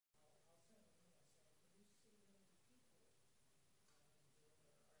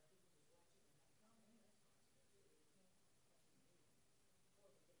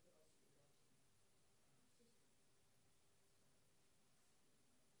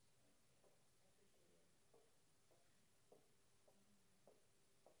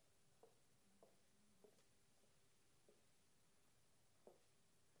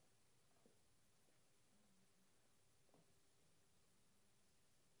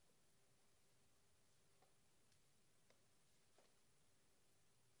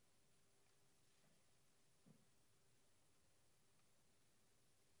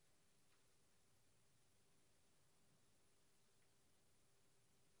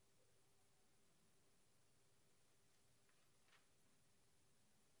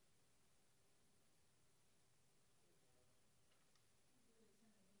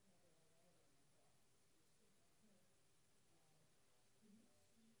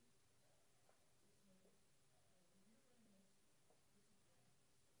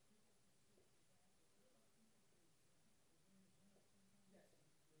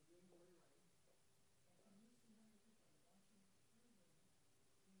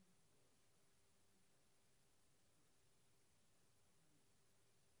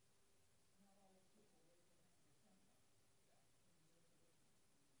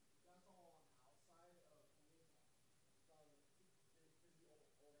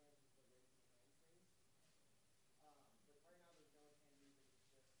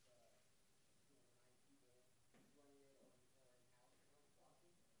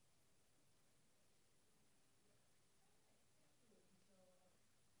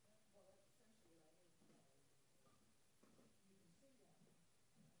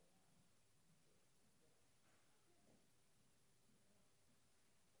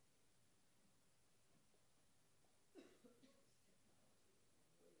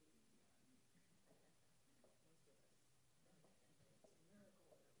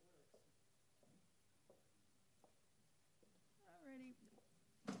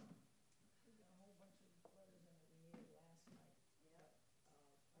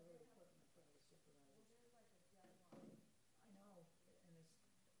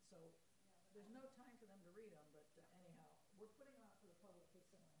we're putting them out for the public in case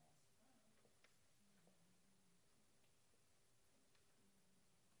someone asks.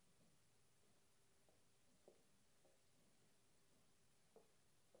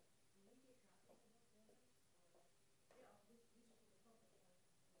 Do we get copies of those letters? Yeah, these are for the public.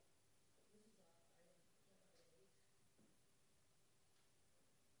 This is item agenda 8. You know, that was just their response. It wasn't the county's response. No, I think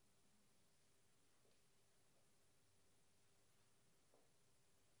people.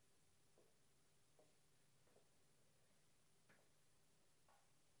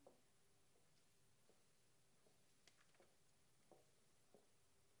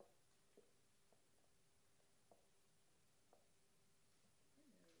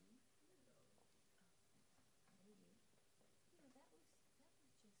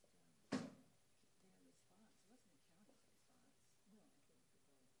 No.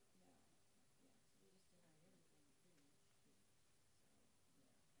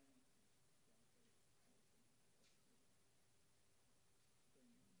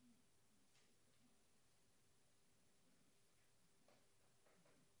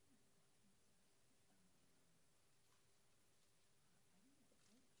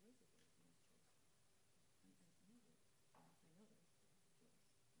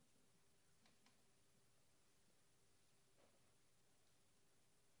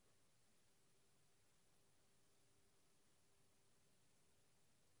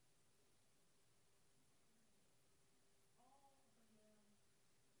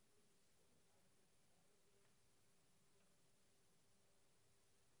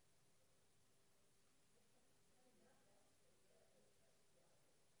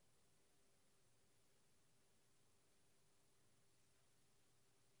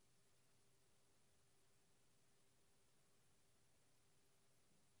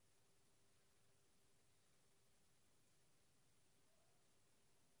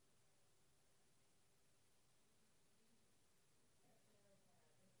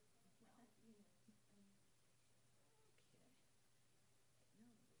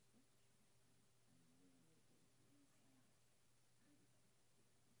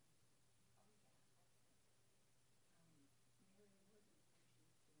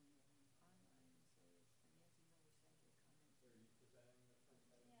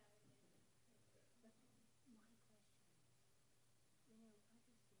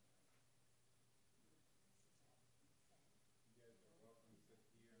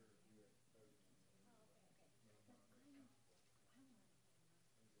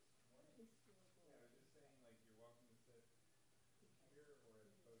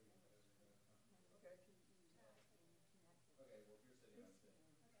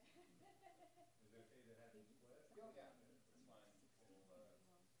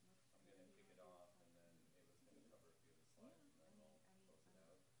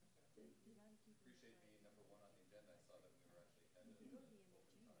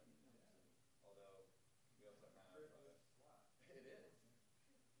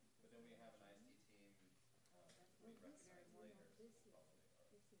 Yeah. So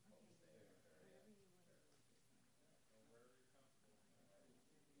we just denied everything pretty much. So yeah, I don't think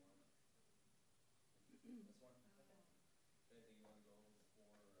Joseph is Miss Joyce. I know there's Joyce.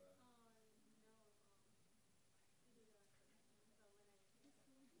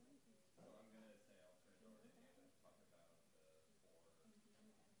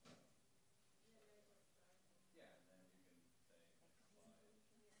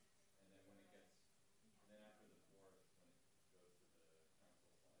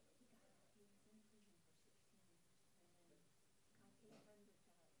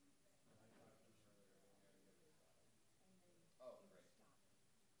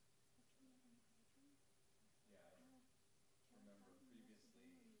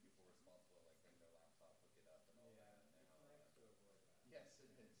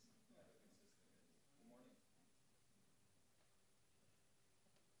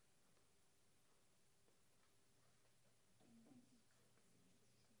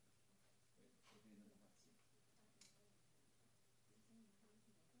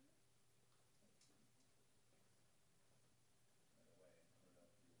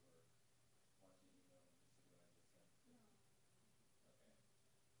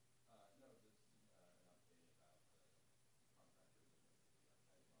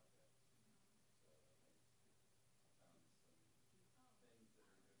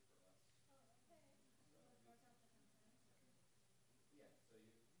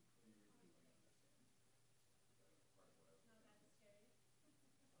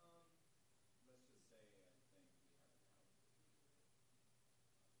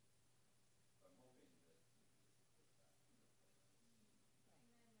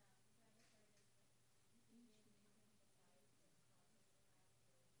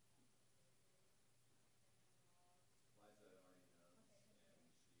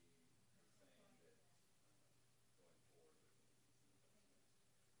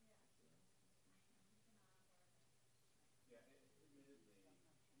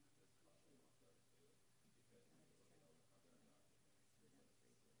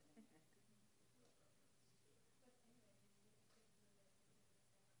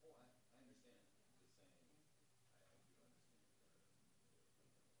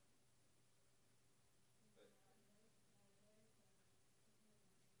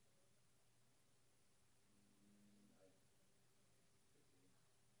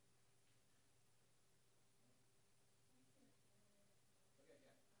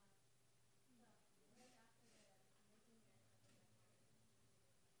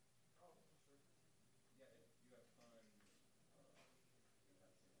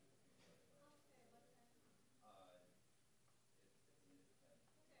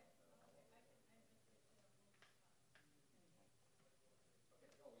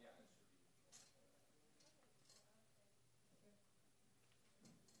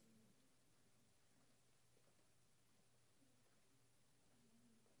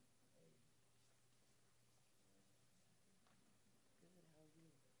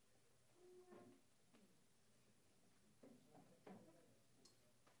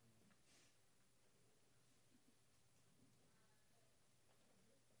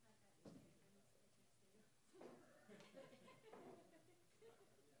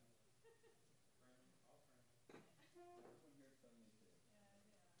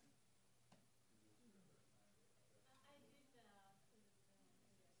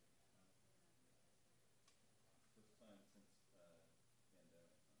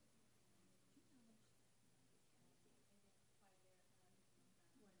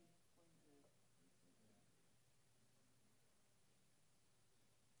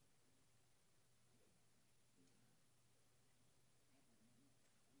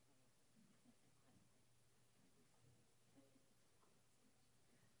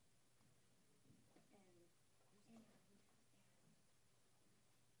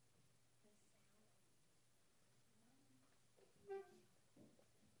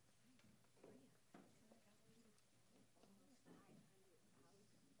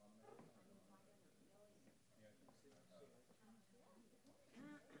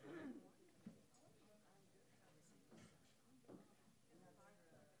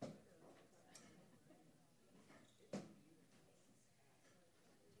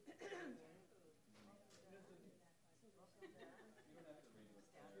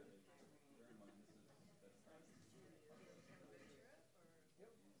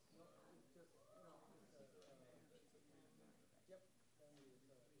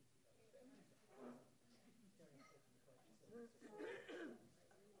 So the only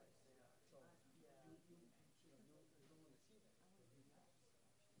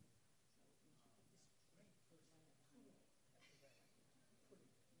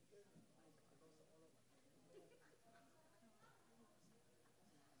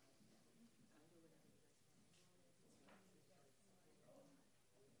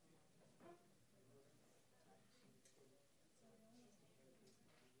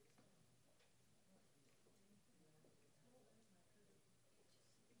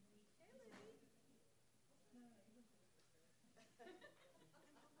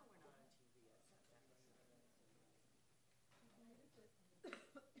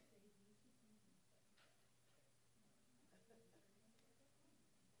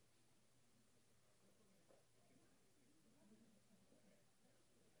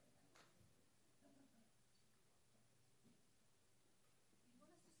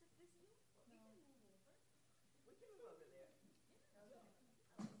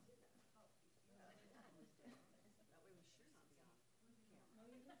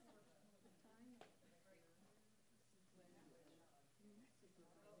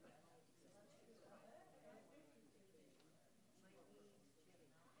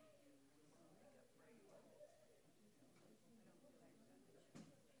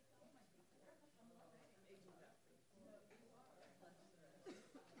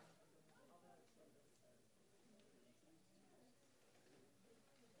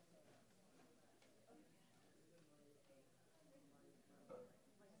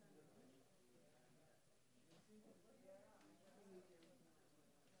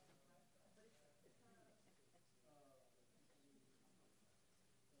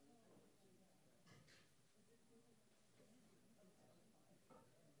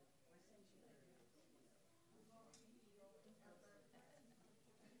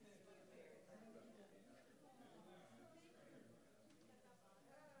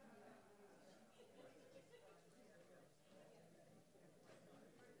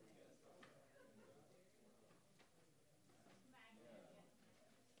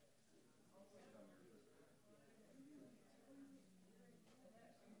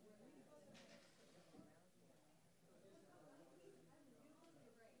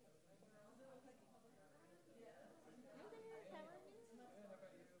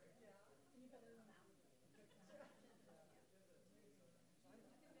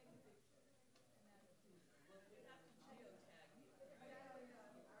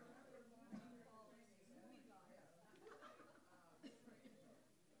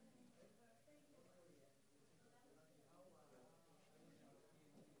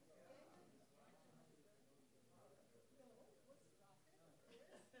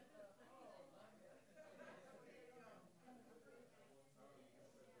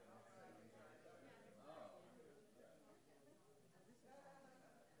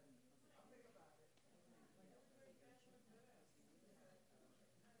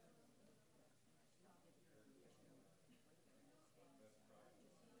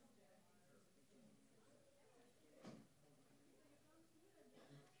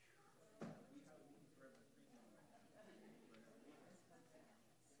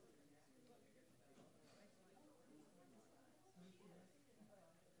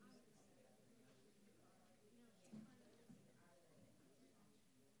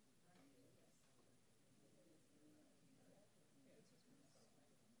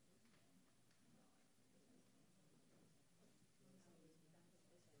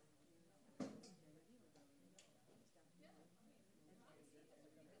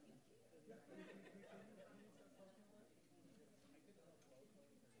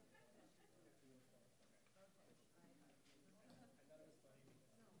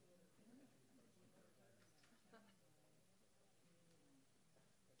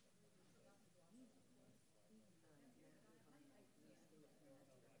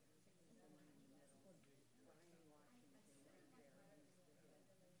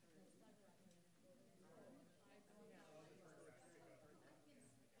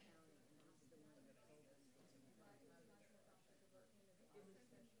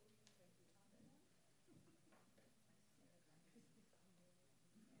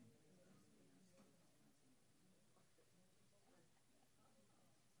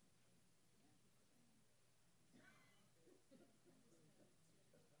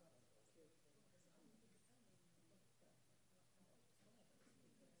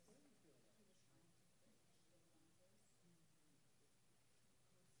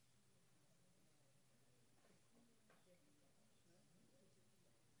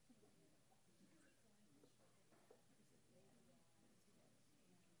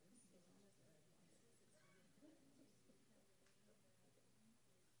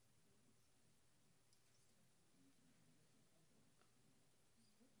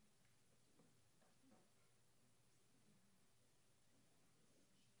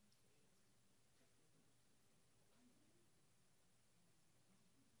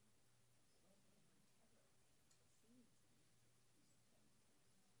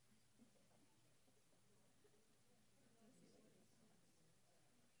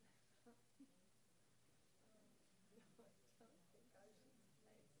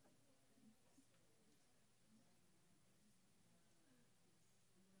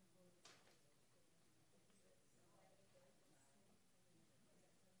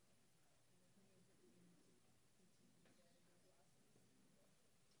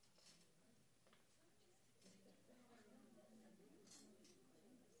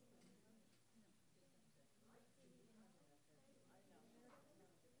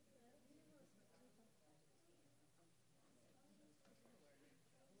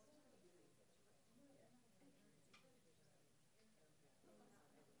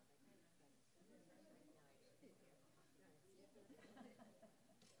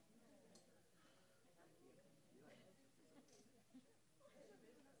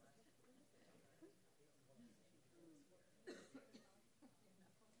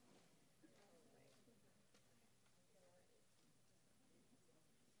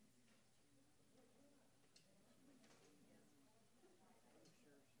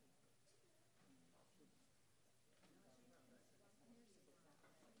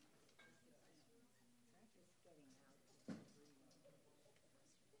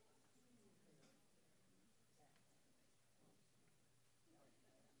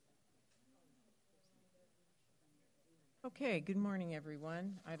Okay, good morning,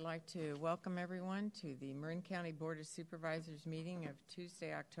 everyone. I'd like to welcome everyone to the Marin County Board of Supervisors meeting of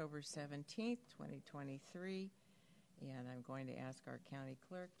Tuesday, October 17th, 2023. And I'm going to ask our county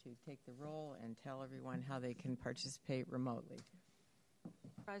clerk to take the roll and tell everyone how they can participate remotely.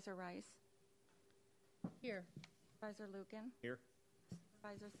 Supervisor Rice. Here. Supervisor Lucan. Here.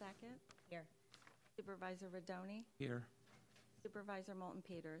 Supervisor Sackett. Here. Supervisor Rodoni. Here. Supervisor Moulton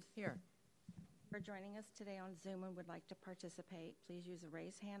Peters. Here. For joining us today on Zoom and would like to participate, please use the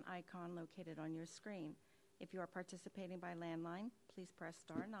raise hand icon located on your screen. If you are participating by landline, please press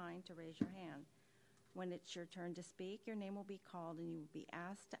 *9 to raise your hand. When it's your turn to speak, your name will be called and you will be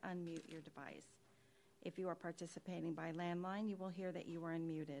asked to unmute your device. If you are participating by landline, you will hear that you are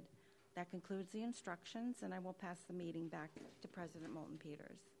unmuted. That concludes the instructions, and I will pass the meeting back to President Moulton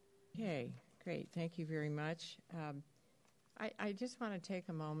Peters. Okay, great. Thank you very much. I just want to take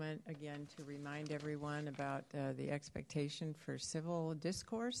a moment again to remind everyone about the expectation for civil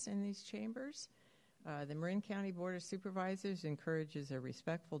discourse in these chambers. The Marin County Board of Supervisors encourages a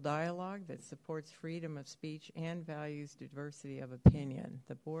respectful dialogue that supports freedom of speech and values diversity of opinion.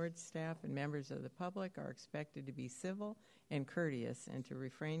 The board, staff, and members of the public are expected to be civil and courteous and to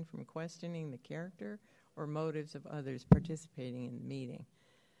refrain from questioning the character or motives of others participating in the meeting.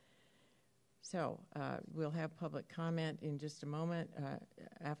 So we'll have public comment in just a moment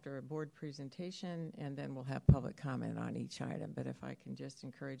after a board presentation, and then we'll have public comment on each item. But if I can just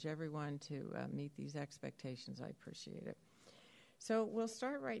encourage everyone to meet these expectations, I appreciate it. So we'll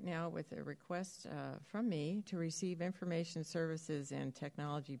start right now with a request from me to receive Information Services and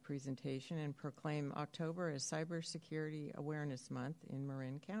Technology presentation and proclaim October as Cybersecurity Awareness Month in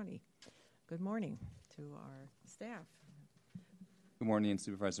Marin County. Good morning to our staff. Good morning,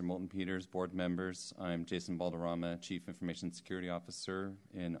 Supervisor Moulton Peters, board members. I'm Jason Balderrama, Chief Information Security Officer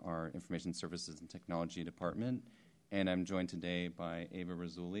in our Information Services and Technology Department. And I'm joined today by Ava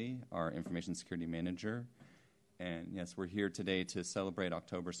Razzulli, our Information Security Manager. And yes, we're here today to celebrate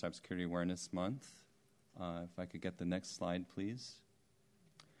October Cybersecurity Awareness Month. If I could get the next slide, please.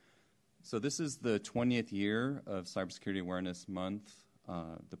 So this is the 20th year of Cybersecurity Awareness Month.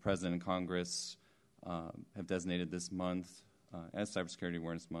 The President and Congress have designated this month as Cybersecurity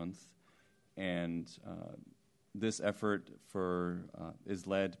Awareness Month, and this effort is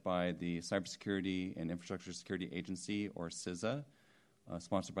led by the Cybersecurity and Infrastructure Security Agency, or CISA,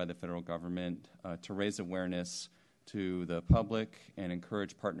 sponsored by the federal government, to raise awareness to the public and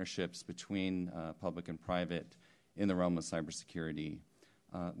encourage partnerships between public and private in the realm of cybersecurity.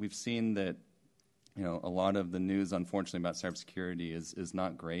 We've seen that a lot of the news, unfortunately, about cybersecurity is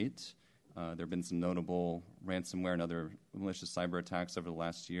not great. There have been some notable ransomware and other malicious cyber attacks over the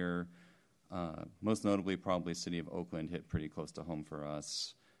last year. Most notably, probably City of Oakland hit pretty close to home for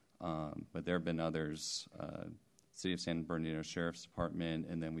us. But there have been others, City of San Bernardino Sheriff's Department,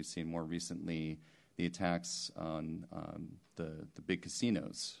 and then we've seen more recently the attacks on the big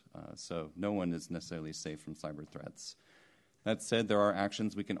casinos. So no one is necessarily safe from cyber threats. That said, there are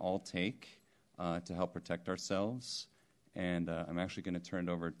actions we can all take to help protect ourselves. And I'm actually going to turn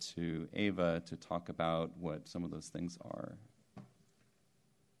it over to Ava to talk about what some of those things are.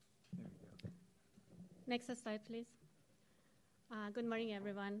 There we go. Next slide, please. Good morning,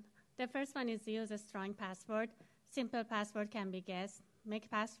 everyone. The first one is use a strong password. Simple password can be guessed.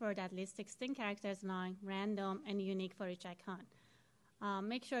 Make password at least 16 characters long, random, and unique for each account.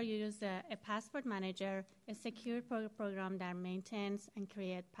 Make sure you use a password manager, a secure program that maintains and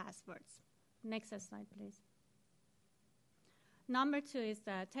creates passwords. Next slide, please. Number 2 is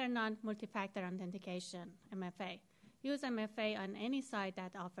turn on multi-factor authentication, MFA. Use MFA on any site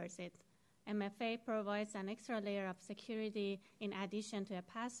that offers it. MFA provides an extra layer of security in addition to a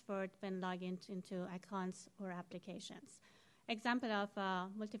password when logging into accounts or applications. Example of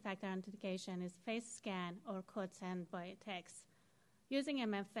multi-factor authentication is face scan or code sent by text. Using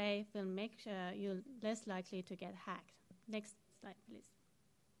MFA will make you less likely to get hacked. Next slide, please.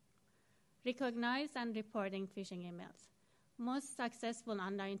 Recognize and reporting phishing emails. Most successful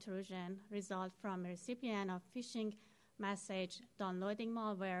online intrusion result from a recipient of phishing message downloading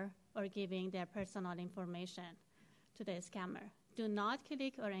malware or giving their personal information to the scammer. Do not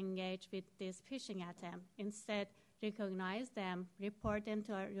click or engage with this phishing attempt. Instead, recognize them, report them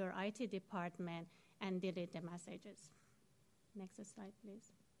to your IT department, and delete the messages. Next slide,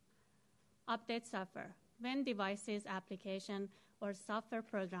 please. Update software. When devices, application, or software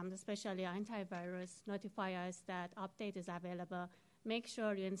programs, especially antivirus, notify us that update is available, make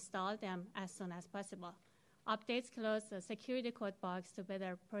sure you install them as soon as possible. Updates close the security code box to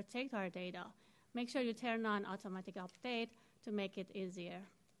better protect our data. Make sure you turn on automatic update to make it easier.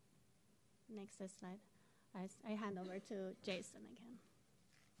 Next slide. I hand over to Jason again.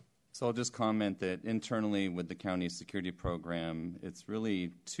 So I'll just comment that internally with the county security program, it's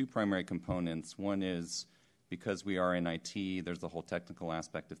really two primary components. One is because we are in IT, there's the whole technical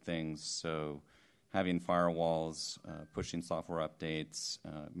aspect of things. So having firewalls, pushing software updates,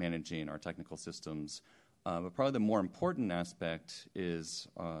 managing our technical systems. But probably the more important aspect is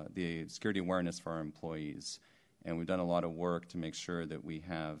the security awareness for our employees. And we've done a lot of work to make sure that we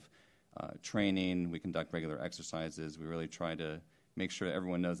have training, we conduct regular exercises, we really try to make sure that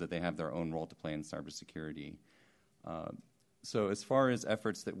everyone knows that they have their own role to play in cybersecurity. So as far as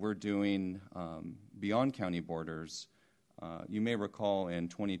efforts that we're doing beyond county borders, you may recall in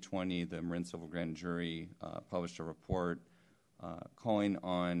 2020, the Marin Civil Grand Jury published a report calling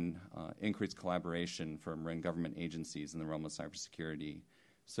on increased collaboration for Marin government agencies in the realm of cybersecurity.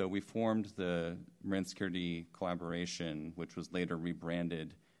 So we formed the Marin Security Collaboration, which was later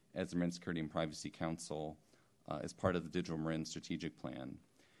rebranded as the Marin Security and Privacy Council, as part of the Digital Marin Strategic Plan.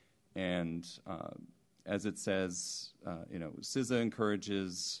 And as it says, CISA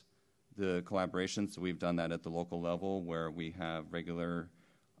encourages the collaboration, so we've done that at the local level where we have regular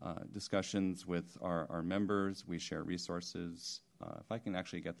discussions with our members. We share resources. If I can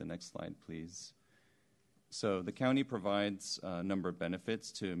actually get the next slide, please. So the county provides a number of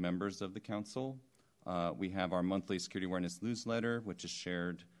benefits to members of the council. We have our monthly security awareness newsletter, which is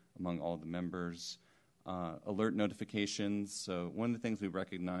shared among all the members. Alert notifications. So one of the things we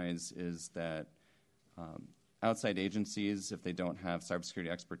recognize is that outside agencies, if they don't have cybersecurity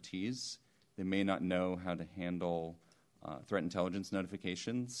expertise, they may not know how to handle threat intelligence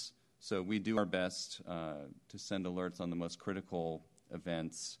notifications. So we do our best to send alerts on the most critical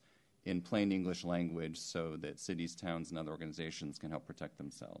events in plain English language so that cities, towns, and other organizations can help protect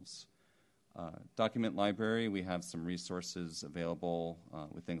themselves. Document library, we have some resources available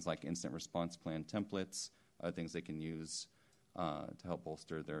with things like incident response plan templates, other things they can use to help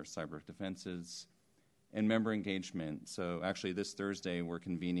bolster their cyber defenses. And member engagement. So actually this Thursday we're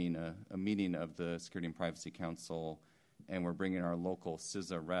convening a meeting of the Security and Privacy Council, and we're bringing our local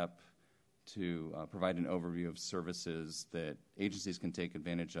CISA rep to provide an overview of services that agencies can take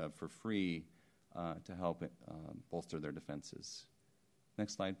advantage of for free to help bolster their defenses.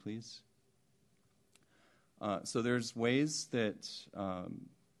 Next slide, please. So there's ways that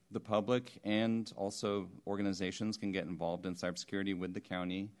the public and also organizations can get involved in cybersecurity with the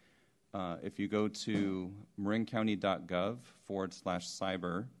county. If you go to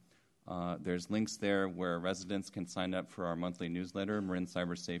marincounty.gov/cyber, there's links there where residents can sign up for our monthly newsletter, Marin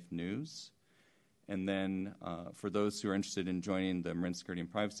Cyber Safe News. And then for those who are interested in joining the Marin Security and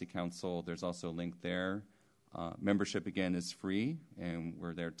Privacy Council, there's also a link there. Membership, again, is free, and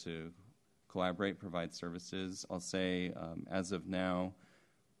we're there to collaborate, provide services. I'll say as of now,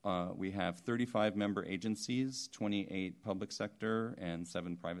 we have 35 member agencies, 28 public sector, and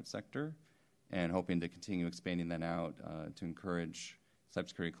 7 private sector, and hoping to continue expanding that out to encourage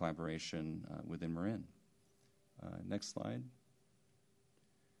cybersecurity collaboration within Marin. Next slide.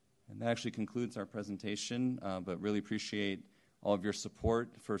 And that actually concludes our presentation, but really appreciate all of your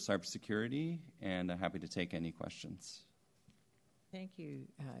support for cybersecurity, and happy to take any questions. Thank you,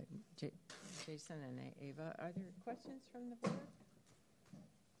 Jason and Ava. Are there questions from the board?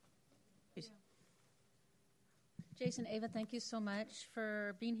 Jason, Ava, thank you so much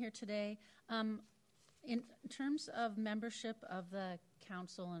for being here today. In terms of membership of the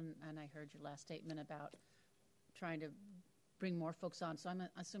council, and I heard your last statement about trying to bring more folks on, so I'm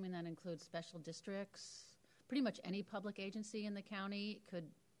assuming that includes special districts. Pretty much any public agency in the county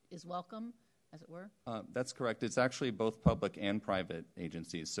is welcome, as it were? That's correct. It's actually both public and private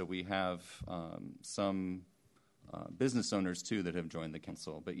agencies. So we have some business owners, too, that have joined the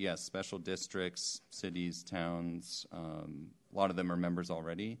council. But yes, special districts, cities, towns, a lot of them are members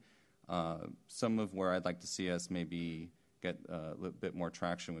already. Some of where I'd like to see us maybe get a little bit more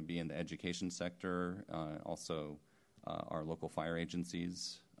traction would be in the education sector, also our local fire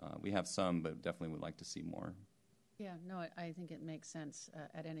agencies. We have some, but definitely would like to see more. Yeah, no, I think it makes sense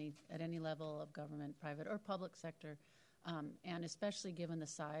at any level of government, private or public sector, and especially given the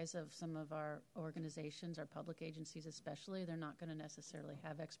size of some of our organizations, our public agencies especially, they're not going to necessarily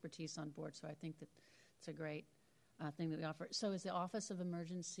have expertise on board. So I think that it's a great thing that we offer. So is the Office of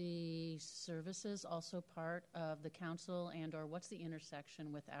Emergency Services also part of the council, and/or what's the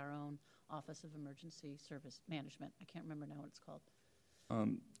intersection with our own Office of Emergency Service Management? I can't remember now what it's called.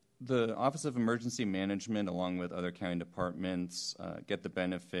 The Office of Emergency Management, along with other county departments, get the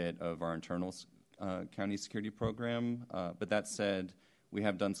benefit of our internal county security program. But that said, we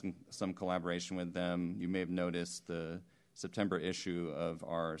have done some collaboration with them. You may have noticed the September issue of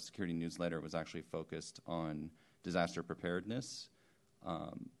our security newsletter was actually focused on disaster preparedness,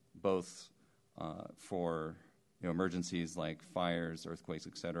 both for emergencies like fires, earthquakes,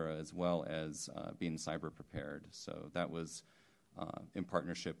 et cetera, as well as being cyber prepared. So that was in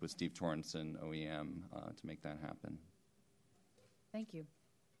partnership with Steve Torrenson, OEM, to make that happen. Thank you.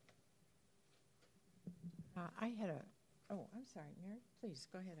 I'm sorry, Mary, please,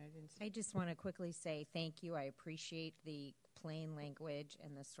 go ahead. I just want to quickly say thank you. I appreciate the plain language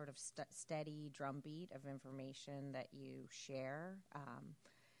and the sort of steady drumbeat of information that you share.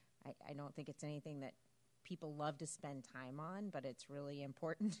 I don't think it's anything that people love to spend time on, but it's really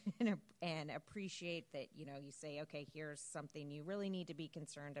important and appreciate that, you say, okay, here's something you really need to be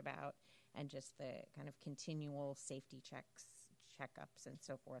concerned about, and just the kind of continual safety checkups and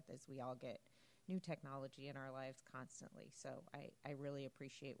so forth as we all get new technology in our lives constantly. So I really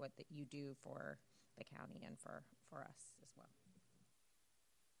appreciate what that you do for the county and for us as well.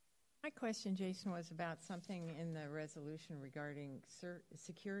 My question, Jason, was about something in the resolution regarding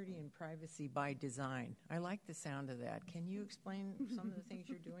security and privacy by design. I like the sound of that. Can you explain some of the things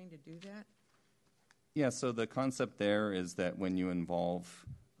you're doing to do that? Yeah, so the concept there is that when you involve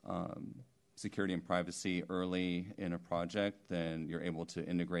security and privacy early in a project, then you're able to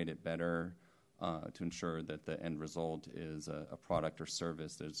integrate it better to ensure that the end result is a product or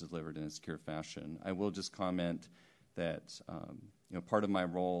service that is delivered in a secure fashion. I will just comment that part of my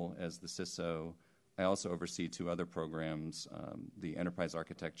role as the CISO, I also oversee two other programs, the enterprise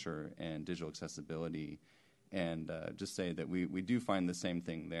architecture and digital accessibility, and just say that we do find the same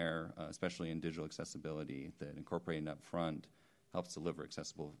thing there, especially in digital accessibility, that incorporating up front helps deliver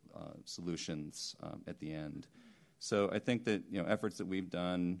accessible solutions at the end. So I think that efforts that we've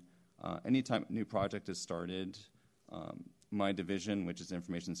done, anytime a new project is started, my division, which is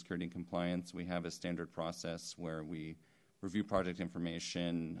information security and compliance, we have a standard process where we review project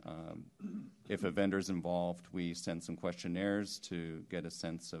information. If a vendor's involved, we send some questionnaires to get a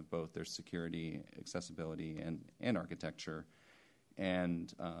sense of both their security, accessibility, and architecture.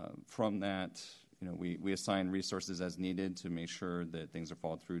 And from that, we assign resources as needed to make sure that things are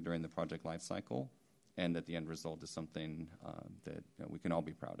followed through during the project lifecycle, and that the end result is something that we can all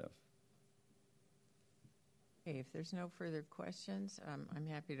be proud of. Okay, if there's no further questions, I'm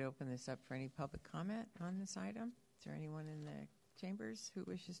happy to open this up for any public comment on this item. Is there anyone in the chambers who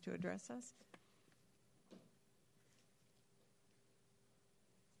wishes to address us?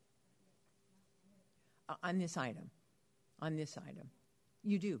 On this item.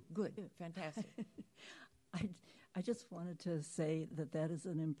 You do. Good. Fantastic. I just wanted to say that is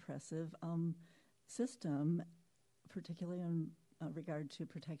an impressive system, particularly in regard to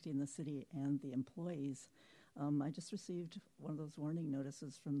protecting the city and the employees. I just received one of those warning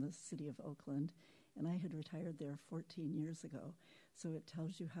notices from the city of Oakland, and I had retired there 14 years ago. So it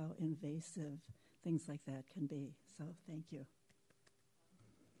tells you how invasive things like that can be. So thank you.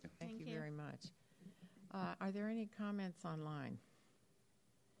 Thank you very much. Are there any comments online?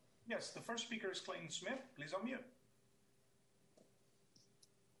 Yes, the first speaker is Clayton Smith. Please unmute.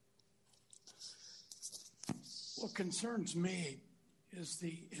 What concerns me is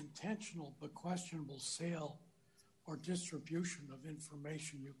the intentional but questionable sale or distribution of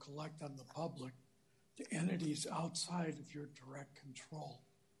information you collect on the public to entities outside of your direct control.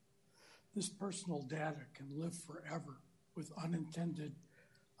 This personal data can live forever with unintended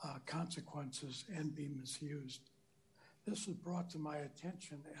consequences and be misused. This was brought to my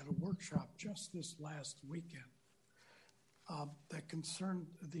attention at a workshop just this last weekend that concerned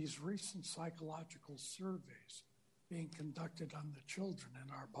these recent psychological surveys being conducted on the children in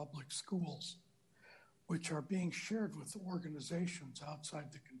our public schools, which are being shared with organizations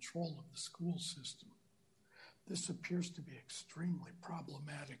outside the control of the school system. This appears to be extremely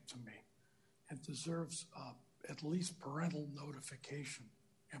problematic to me and deserves at least parental notification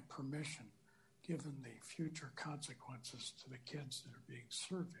and permission, given the future consequences to the kids that are being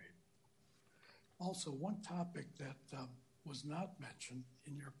surveyed. Also, one topic that was not mentioned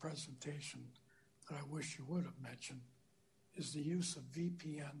in your presentation that I wish you would have mentioned is the use of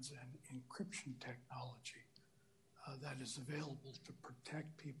VPNs and encryption technology that is available to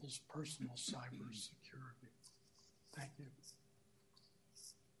protect people's personal cyber security. Thank you.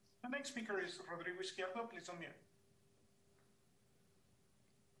 The next speaker is Rodrigo Izquierdo. Please unmute.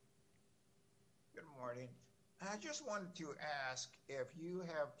 Good morning. I just wanted to ask if you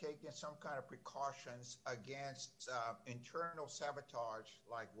have taken some kind of precautions against internal sabotage,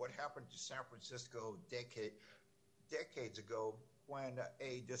 like what happened to San Francisco decades ago when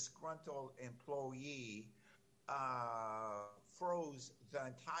a disgruntled employee froze the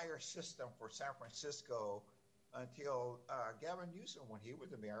entire system for San Francisco until Gavin Newsom, when he was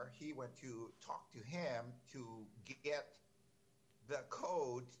the mayor, he went to talk to him to get the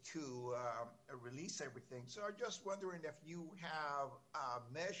code to release everything. So I'm just wondering if you have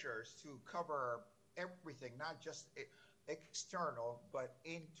measures to cover everything, not just external, but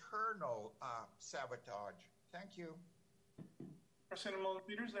internal sabotage. Thank you. President Mullen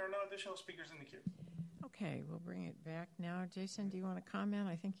Peters, there are no additional speakers in the queue. Okay, we'll bring it back now. Jason, do you want to comment?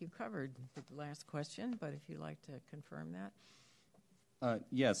 I think you covered the last question, but if you'd like to confirm that.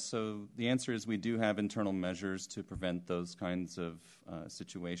 Yes, so the answer is we do have internal measures to prevent those kinds of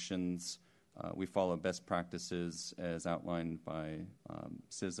situations. We follow best practices as outlined by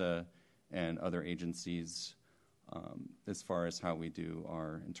CISA and other agencies as far as how we do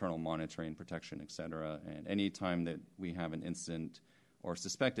our internal monitoring, protection, et cetera. And any time that we have an incident or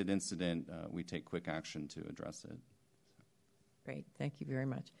suspected incident, we take quick action to address it. Great, thank you very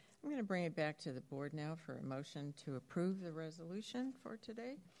much. I'm going to bring it back to the board now for a motion to approve the resolution for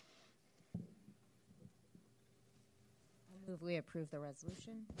today. I'll move we approve the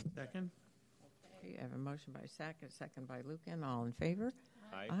resolution. Second. Okay, I have a motion by Sack, a second by Lucan. All in favor?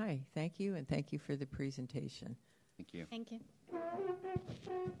 Aye. Aye. Thank you, and thank you for the presentation. Thank you. Thank you.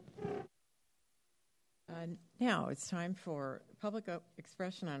 Now it's time for public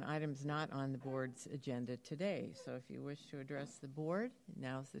expression on items not on the board's agenda today. So if you wish to address the board,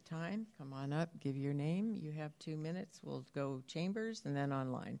 now's the time. Come on up, give your name. You have 2 minutes. We'll go chambers and then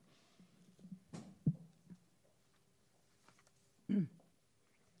online.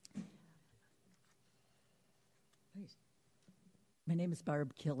 Please. My name is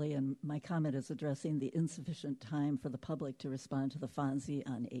Barb Killey, and my comment is addressing the insufficient time for the public to respond to the FONSI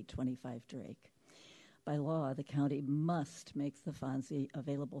on 825 Drake. By law, the county must make the FONSI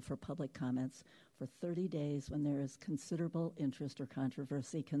available for public comments for 30 days when there is considerable interest or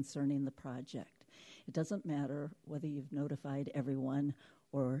controversy concerning the project. It doesn't matter whether you've notified everyone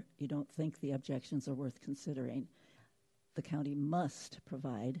or you don't think the objections are worth considering. The county must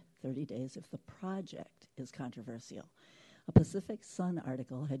provide 30 days if the project is controversial. A Pacific Sun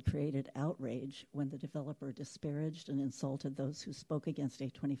article had created outrage when the developer disparaged and insulted those who spoke against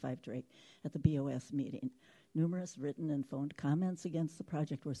 825 Drake at the BOS meeting. Numerous written and phoned comments against the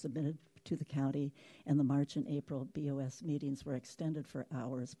project were submitted to the county, and the March and April BOS meetings were extended for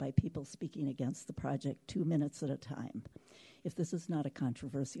hours by people speaking against the project 2 minutes at a time. If this is not a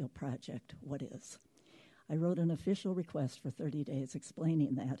controversial project, what is? I wrote an official request for 30 days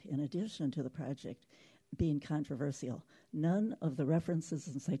explaining that, in addition to the project being controversial, none of the references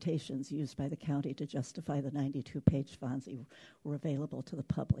and citations used by the county to justify the 92-page FONSI were available to the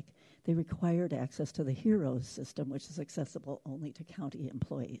public. They required access to the HEROES system, which is accessible only to county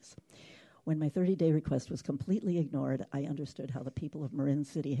employees. When my 30-day request was completely ignored, I understood how the people of Marin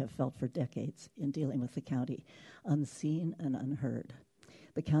City have felt for decades in dealing with the county, unseen and unheard.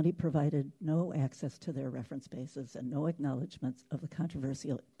 The county provided no access to their reference bases and no acknowledgments of the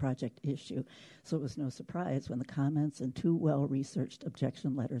controversial project issue, so it was no surprise when the comments and 2 well-researched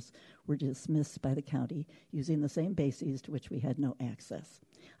objection letters were dismissed by the county using the same bases to which we had no access.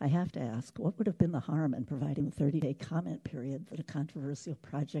 I have to ask, what would have been the harm in providing the 30-day comment period that a controversial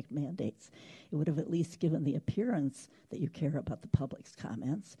project mandates? It would have at least given the appearance that you care about the public's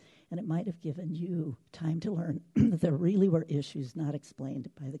comments, and it might have given you time to learn that there really were issues not explained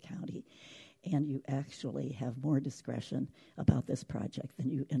by the county, and you actually have more discretion about this project than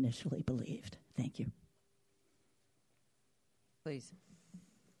you initially believed. Thank you. Please.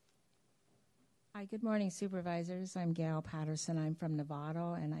 Hi, good morning, supervisors. I'm Gail Patterson. I'm from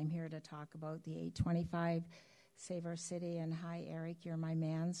Novato, and I'm here to talk about the 825 Save Our City. And hi, Eric, you're my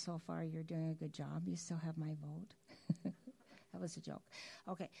man. So far, you're doing a good job. You still have my vote. That was a joke.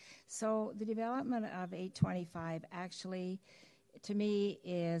 Okay, so the development of 825 actually, to me,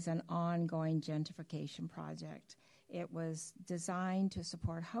 is an ongoing gentrification project. It was designed to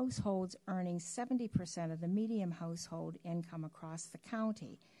support households earning 70% of the median household income across the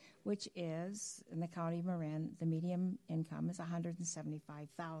county, which is, in the county of Marin, the median income is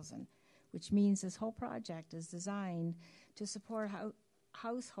 $175,000, which means this whole project is designed to support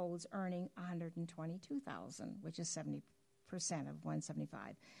households earning $122,000, which is 70% of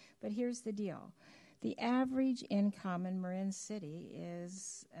 175. But here's the deal. The average income in Marin City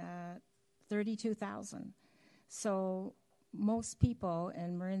is $32,000. So most people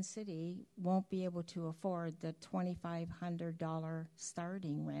in Marin City won't be able to afford the $2,500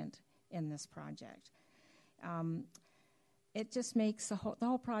 starting rent in this project. It just makes the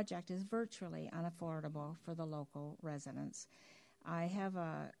whole project is virtually unaffordable for the local residents. I have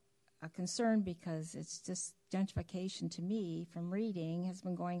a a concern because it's just gentrification to me from reading has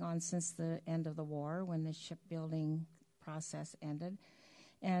been going on since the end of the war when the shipbuilding process ended.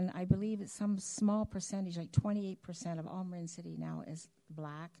 And I believe it's some small percentage, like 28% of all Marin City now is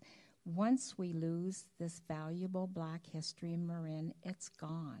black. Once we lose this valuable black history in Marin, it's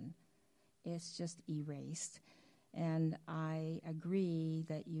gone. It's just erased. And I agree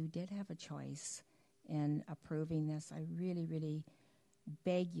that you did have a choice in approving this. I really, really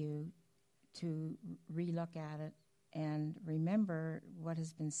beg you to relook at it and remember what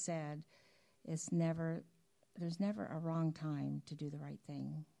has been said. There's never a wrong time to do the right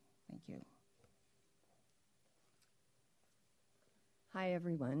thing. Thank you. Hi,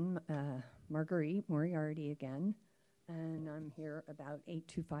 everyone. Marguerite Moriarty again, and I'm here about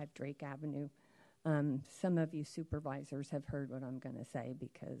 825 Drake Avenue. Some of you supervisors have heard what I'm going to say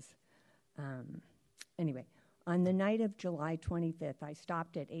because, anyway, on the night of July 25th, I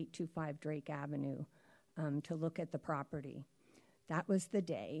stopped at 825 Drake Avenue to look at the property. That was the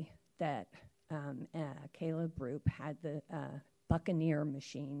day that Caleb Roop had the Buccaneer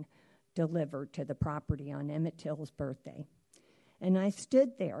machine delivered to the property on Emmett Till's birthday. And I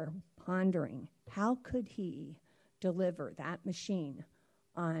stood there pondering, how could he deliver that machine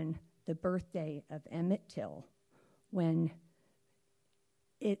on the birthday of Emmett Till when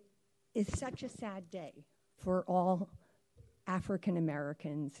it is such a sad day for all African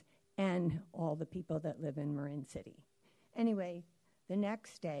Americans and all the people that live in Marin City. Anyway, the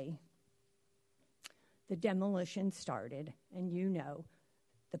next day, the demolition started, and you know,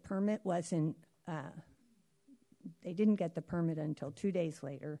 the permit wasn't, they didn't get the permit until 2 days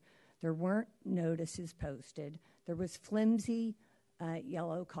later. There weren't notices posted. There was flimsy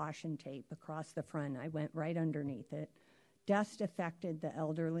yellow caution tape across the front. I went right underneath it. Dust affected the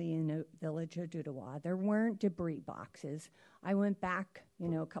elderly in the village of Dudawa. There weren't debris boxes. I went back,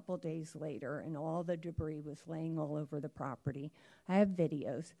 a couple days later, and all the debris was laying all over the property. I have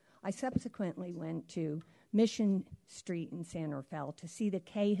videos. I subsequently went to Mission Street in San Rafael to see the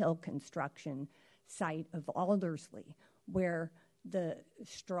Cahill construction site of Aldersley, where the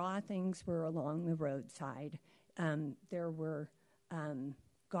straw things were along the roadside. There were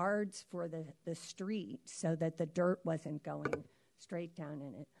guards for the street so that the dirt wasn't going straight down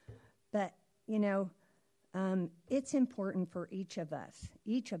in it. But, it's important for each of us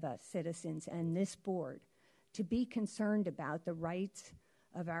citizens and this board, to be concerned about the rights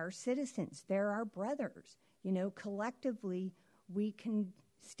of our citizens. They're our brothers. Collectively, we can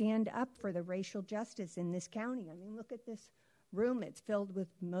stand up for the racial justice in this county. I mean, look at this room. It's filled with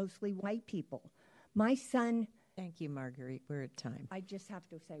mostly white people. My son... Thank you, Marguerite. We're at time. I just have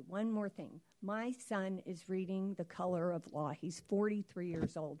to say one more thing. My son is reading The Color of Law. He's 43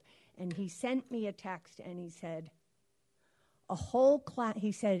 years old. And he sent me a text and he said,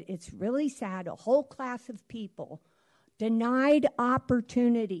 he said, it's really sad, a whole class of people denied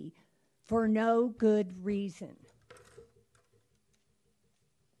opportunity for no good reason.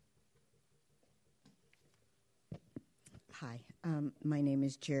 Hi, my name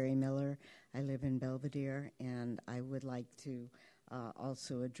is Jerry Miller. I live in Belvedere, and I would like to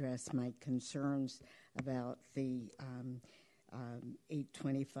also address my concerns about the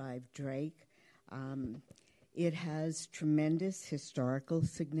 825 Drake. It has tremendous historical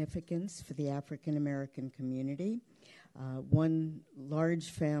significance for the African American community. One large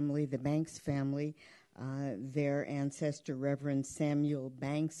family, the Banks family, their ancestor, Reverend Samuel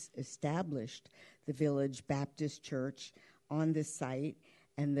Banks, established the Village Baptist Church on the site,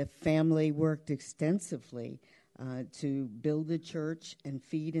 and the family worked extensively to build the church and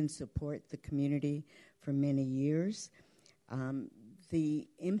feed and support the community for many years. The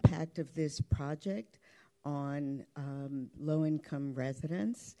impact of this project on low-income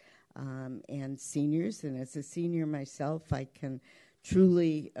residents and seniors, and as a senior myself, I can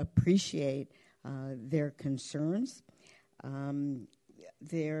truly appreciate their concerns.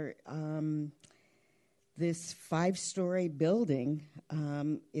 This 5-story building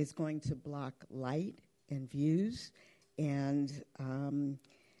is going to block light and views, and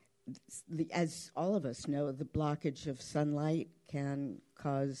as all of us know, the blockage of sunlight can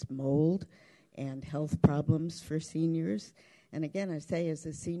cause mold and health problems for seniors. And again, I say, as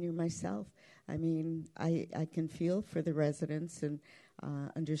a senior myself, I mean, I can feel for the residents and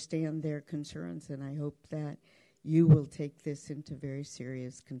understand their concerns, and I hope that you will take this into very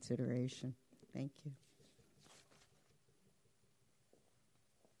serious consideration. Thank you.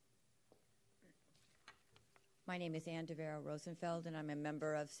 My name is Ann DeVero Rosenfeld, and I'm a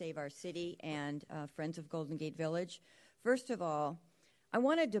member of Save Our City and Friends of Golden Gate Village. First of all, I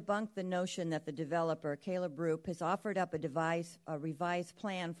want to debunk the notion that the developer, Caleb Roop, has offered up a revised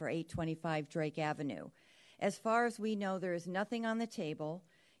plan for 825 Drake Avenue. As far as we know, there is nothing on the table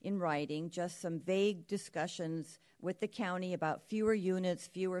in writing, just some vague discussions with the county about fewer units,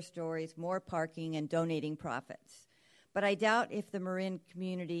 fewer stories, more parking, and donating profits. But I doubt if the Marin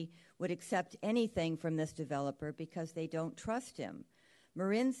community would accept anything from this developer because they don't trust him.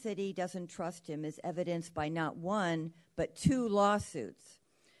 Marin City doesn't trust him, as evidenced by not one, but 2 lawsuits.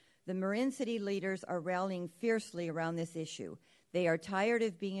 The Marin City leaders are rallying fiercely around this issue. They are tired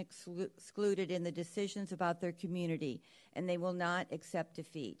of being excluded in the decisions about their community, and they will not accept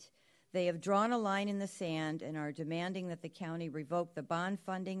defeat. They have drawn a line in the sand and are demanding that the county revoke the bond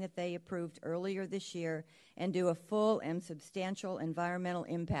funding that they approved earlier this year and do a full and substantial environmental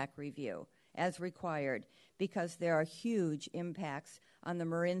impact review, as required, because there are huge impacts on the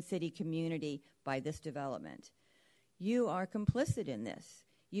Marin City community by this development. You are complicit in this.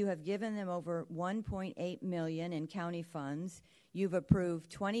 You have given them over $1.8 million in county funds. You've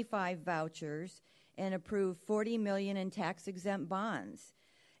approved 25 vouchers and approved $40 million in tax-exempt bonds.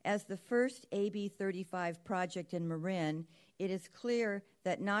 As the first AB 35 project in Marin, it is clear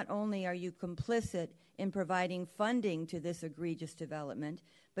that not only are you complicit in providing funding to this egregious development,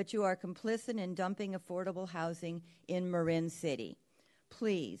 but you are complicit in dumping affordable housing in Marin City.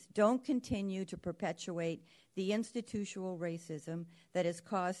 Please don't continue to perpetuate the institutional racism that has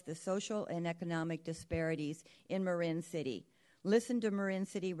caused the social and economic disparities in Marin City. Listen to Marin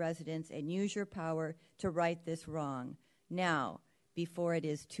City residents and use your power to right this wrong now, before it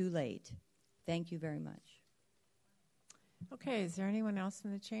is too late. Thank you very much. Okay, is there anyone else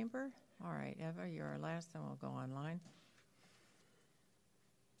in the chamber? All right, Eva, you're our last, and we'll go online.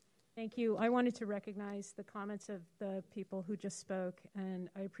 Thank you. I wanted to recognize the comments of the people who just spoke, and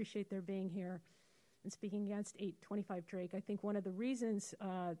I appreciate their being here and speaking against 825 Drake. I think one of the reasons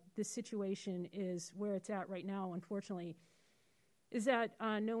this situation is where it's at right now, unfortunately, is that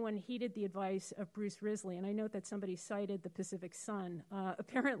no one heeded the advice of Bruce Risley. And I note that somebody cited the Pacific Sun.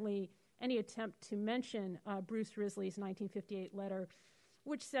 Apparently, any attempt to mention Bruce Risley's 1958 letter,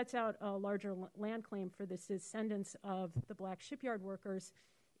 which sets out a larger land claim for the descendants of the black shipyard workers,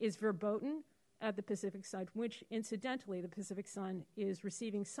 is verboten at the Pacific Sun, which, incidentally, the Pacific Sun is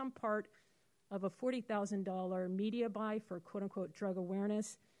receiving some part of a $40,000 media buy for quote-unquote drug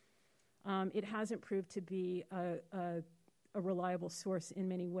awareness. It hasn't proved to be a reliable source in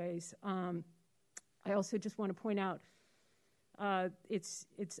many ways. I also just want to point out, it's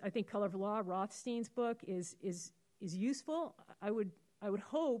I think Color of Law, Rothstein's book, is useful. I would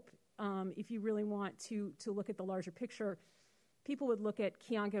hope, if you really want to look at the larger picture, people would look at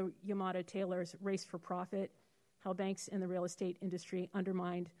Keeanga Yamada Taylor's Race for Profit, How Banks and the Real Estate Industry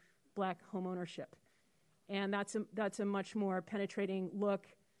Undermined Black Home Ownership. And that's a much more penetrating look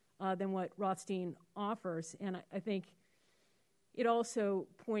than what Rothstein offers. And I think it also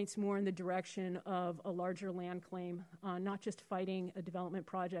points more in the direction of a larger land claim, not just fighting a development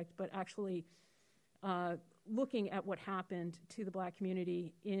project, but actually looking at what happened to the black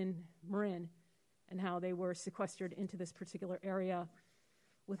community in Marin and how they were sequestered into this particular area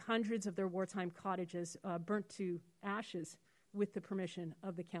with hundreds of their wartime cottages burnt to ashes with the permission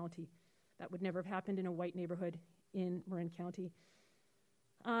of the county. That would never have happened in a white neighborhood in Marin County.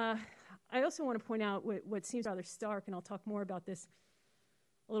 I also want to point out what seems rather stark, and I'll talk more about this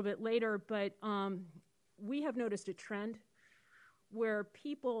a little bit later, but we have noticed a trend where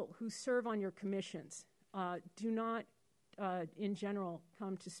people who serve on your commissions do not, in general,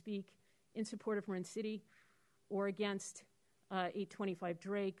 come to speak in support of Marin City or against 825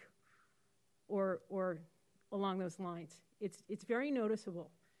 Drake or along those lines. It's very noticeable.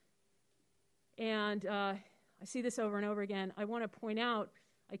 And I see this over and over again. I want to point out,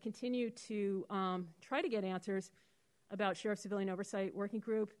 I continue to try to get answers about Sheriff Civilian Oversight Working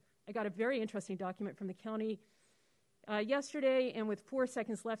Group. I got a very interesting document from the county yesterday, and with 4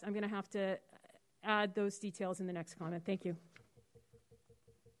 seconds left, I'm going to have to add those details in the next comment. Thank you.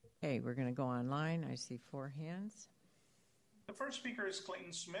 Okay, we're going to go online. I see 4 hands. The first speaker is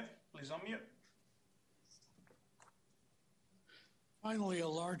Clayton Smith. Please unmute. Finally, a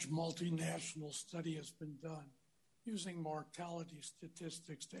large multinational study has been done using mortality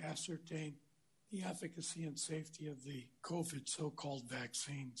statistics to ascertain the efficacy and safety of the COVID so-called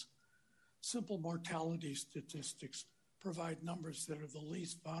vaccines. Simple mortality statistics provide numbers that are the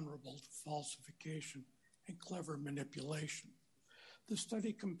least vulnerable to falsification and clever manipulation. The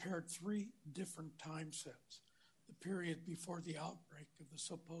study compared 3 different time sets: the period before the outbreak of the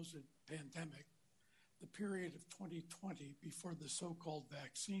supposed pandemic, the period of 2020 before the so-called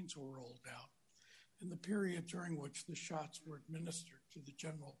vaccines were rolled out, in the period during which the shots were administered to the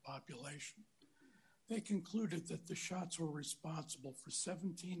general population. They concluded that the shots were responsible for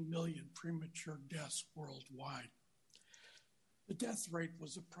 17 million premature deaths worldwide. The death rate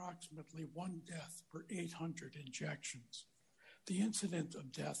was approximately 1 death per 800 injections. The incidence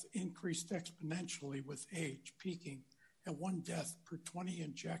of death increased exponentially with age, peaking at 1 death per 20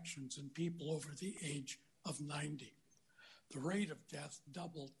 injections in people over the age of 90. The rate of death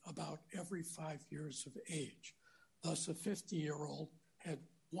doubled about every 5 years of age. Thus, a 50-year-old had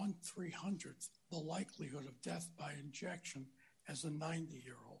 1/300th the likelihood of death by injection as a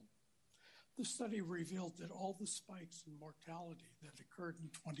 90-year-old. The study revealed that all the spikes in mortality that occurred in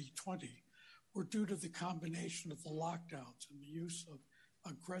 2020 were due to the combination of the lockdowns and the use of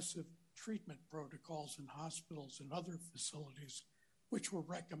aggressive treatment protocols in hospitals and other facilities, which were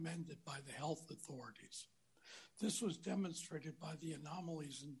recommended by the health authorities. This was demonstrated by the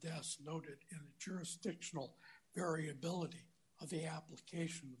anomalies in deaths noted in the jurisdictional variability of the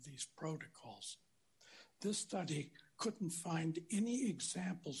application of these protocols. This study couldn't find any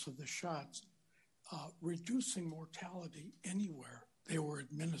examples of the shots reducing mortality anywhere they were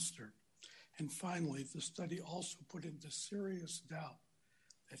administered. And finally, the study also put into serious doubt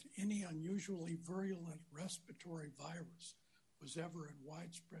that any unusually virulent respiratory virus was ever in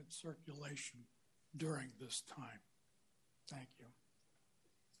widespread circulation during this time. Thank you.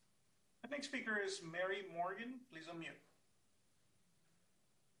 The next speaker is Mary Morgan. Please unmute.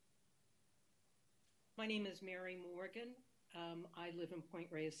 My name is Mary Morgan. I live in Point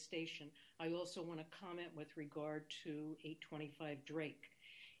Reyes Station. I also want to comment with regard to 825 Drake.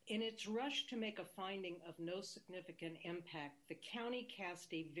 In its rush to make a finding of no significant impact, the county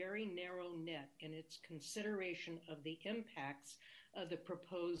cast a very narrow net in its consideration of the impacts of the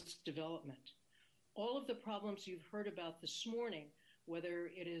proposed development. All of the problems you've heard about this morning, whether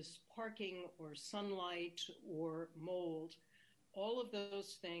it is parking or sunlight or mold, all of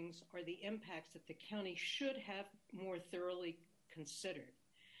those things are the impacts that the county should have more thoroughly considered.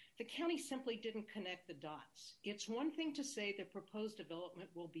 The county simply didn't connect the dots. It's one thing to say the proposed development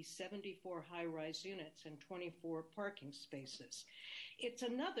will be 74 high-rise units and 24 parking spaces. It's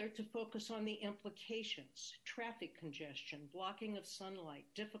another to focus on the implications: traffic congestion, blocking of sunlight,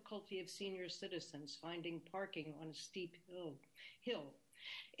 difficulty of senior citizens finding parking on a steep hill.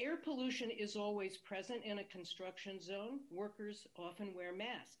 Air pollution is always present in a construction zone. Workers often wear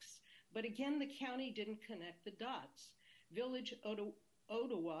masks. But again, the county didn't connect the dots. Village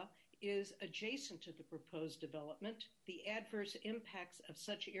Ottawa is adjacent to the proposed development. The adverse impacts of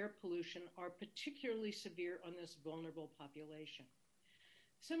such air pollution are particularly severe on this vulnerable population.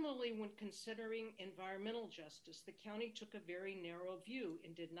 Similarly, when considering environmental justice, the county took a very narrow view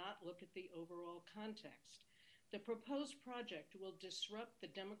and did not look at the overall context. The proposed project will disrupt the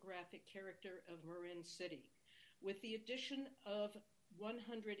demographic character of Marin City. With the addition of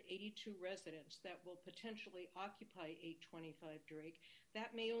 182 residents that will potentially occupy 825 Drake,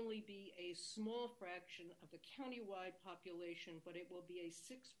 that may only be a small fraction of the countywide population, but it will be a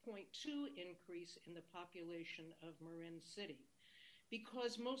 6.2 increase in the population of Marin City.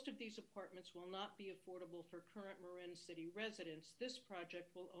 Because most of these apartments will not be affordable for current Marin City residents, this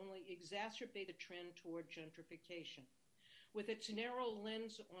project will only exacerbate the trend toward gentrification. With its narrow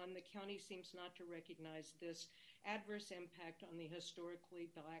lens on, the county seems not to recognize this adverse impact on the historically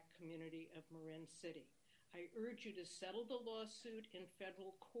Black community of Marin City. I urge you to settle the lawsuit in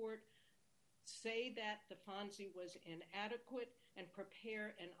federal court, say that the FONSI was inadequate, and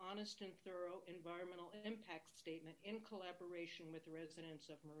prepare an honest and thorough environmental impact statement in collaboration with residents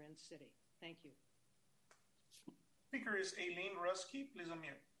of Marin City. Thank you. Speaker is Aileen Rusky. Please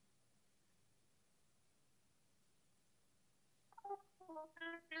unmute.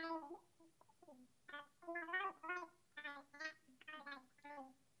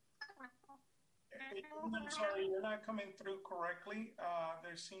 I'm sorry, you're not coming through correctly.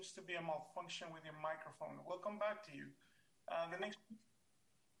 There seems to be a malfunction with your microphone. We'll come back to you.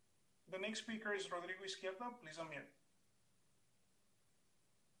 The next speaker is Rodrigo Izquierdo. Please unmute.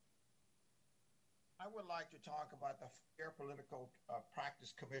 I would like to talk about the Fair Political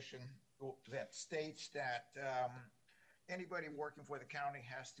Practice Commission that states that anybody working for the county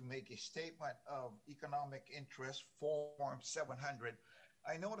has to make a statement of economic interest, Form 700.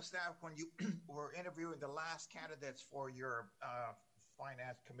 I noticed that when you were interviewing the last candidates for your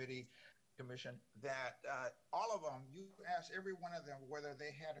finance commission, that all of them, you asked every one of them whether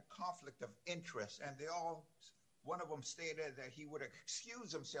they had a conflict of interest, and one of them stated that he would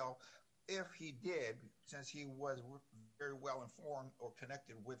excuse himself if he did, since he was very well informed or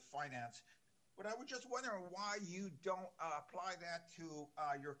connected with finance. But I was just wondering why you don't apply that to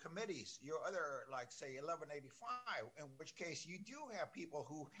your committees, your other, like, say, 1185, in which case you do have people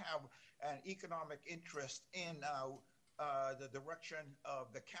who have an economic interest in the direction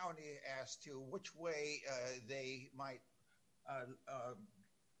of the county as to which way they might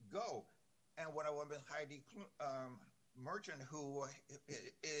go. And what I want with Heidi Merchant, who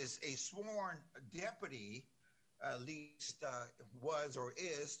is a sworn deputy, at least was or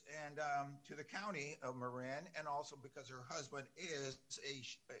is, and to the county of Marin, and also because her husband is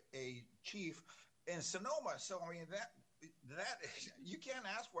a chief in Sonoma. So I mean that you can't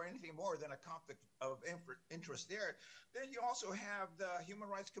ask for anything more than a conflict of interest there. Then you also have the Human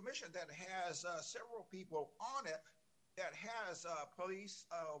Rights Commission that has several people on it that has police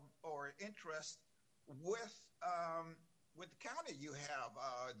or interest with the county. You have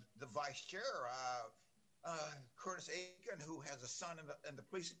the vice chair, Curtis Aiken, who has a son in the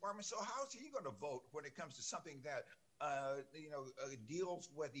police department. So how's he going to vote when it comes to something that deals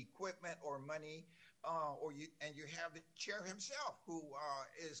with equipment or money? And you have the chair himself, who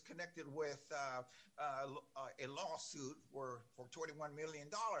is connected with a lawsuit for $21 million.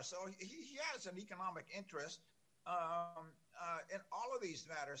 So he has an economic interest in all of these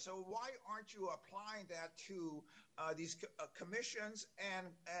matters. So why aren't you applying that to these commissions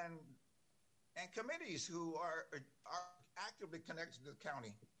and committees who are actively connected to the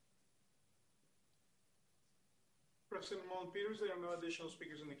county? President Mullen-Peters, there are no additional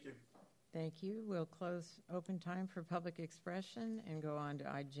speakers in the queue. Thank you. We'll close open time for public expression and go on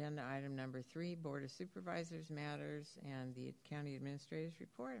to agenda item number 3, Board of Supervisors matters and the County Administrator's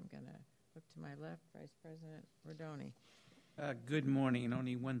report. I'm going to look to my left, Vice President Rodoni. Good morning.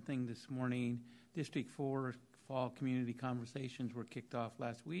 Only one thing this morning. District 4 Fall Community Conversations were kicked off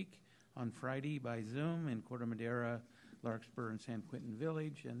last week on Friday by Zoom in Corte Madera, Larkspur, and San Quentin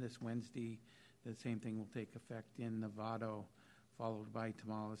Village. And this Wednesday, the same thing will take effect in Novato, followed by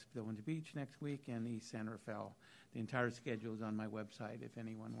Tamales, Village Beach next week, and East San Rafael. The entire schedule is on my website if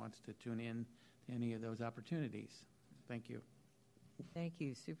anyone wants to tune in to any of those opportunities. Thank you. Thank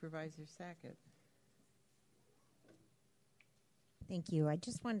you. Supervisor Sackett. Thank you. I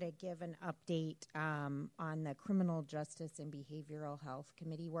just wanted to give an update on the Criminal Justice and Behavioral Health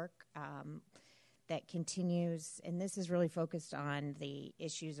Committee work that continues, and this is really focused on the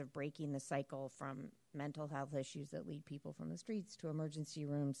issues of breaking the cycle from mental health issues that lead people from the streets to emergency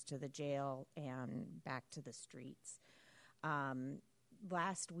rooms to the jail and back to the streets.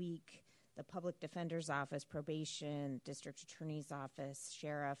 Last week, the Public Defender's Office, Probation, District Attorney's Office,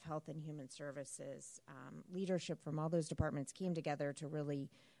 Sheriff, Health and Human Services, leadership from all those departments came together to really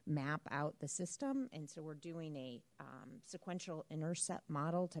map out the system. And so we're doing a sequential intercept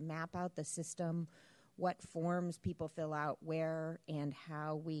model to map out the system, what forms people fill out where, and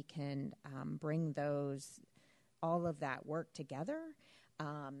how we can bring all of that work together.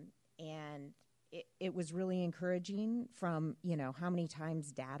 And it was really encouraging from, how many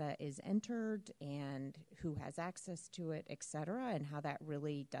times data is entered and who has access to it, et cetera, and how that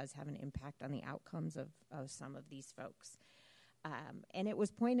really does have an impact on the outcomes of some of these folks. And it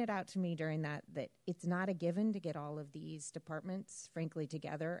was pointed out to me during that it's not a given to get all of these departments, frankly,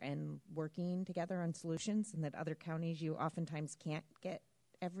 together and working together on solutions, and that other counties you oftentimes can't get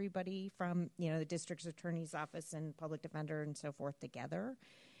everybody from, the district's attorney's office and public defender and so forth together.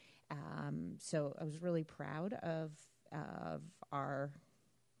 So I was really proud of our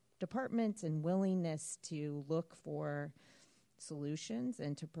departments and willingness to look for solutions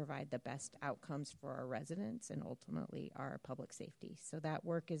and to provide the best outcomes for our residents and ultimately our public safety. So that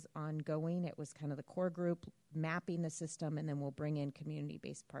work is ongoing. It was kind of the core group mapping the system, and then we'll bring in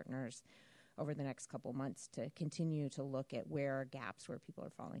community-based partners over the next couple months to continue to look at where are gaps where people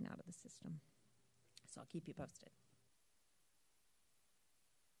are falling out of the system. So I'll keep you posted.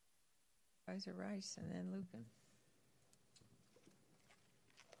 Supervisor Rice and then Lucan.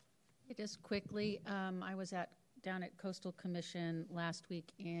 Just quickly, I was down at Coastal Commission last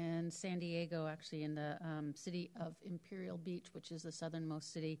week in San Diego, actually in the city of Imperial Beach, which is the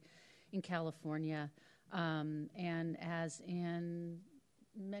southernmost city in California. And as in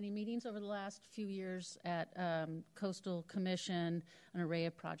many meetings over the last few years at Coastal Commission, an array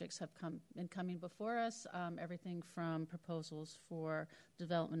of projects have been coming before us, everything from proposals for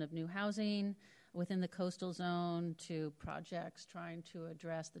development of new housing within the coastal zone to projects trying to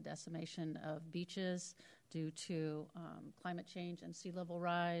address the decimation of beaches due to climate change and sea level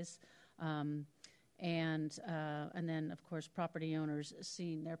rise, and then, of course, property owners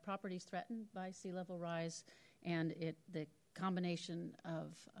seeing their properties threatened by sea level rise, and the combination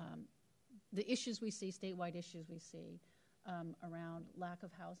of the issues we see, statewide issues we see, around lack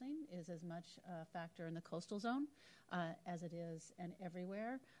of housing is as much a factor in the coastal zone as it is and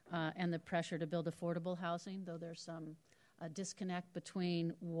everywhere, and the pressure to build affordable housing, though there's some disconnect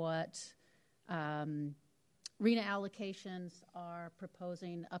between what RENA allocations are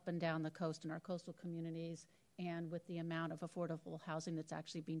proposing up and down the coast in our coastal communities and with the amount of affordable housing that's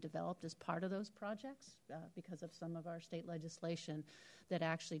actually being developed as part of those projects because of some of our state legislation that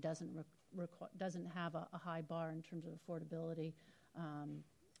actually doesn't have a high bar in terms of affordability.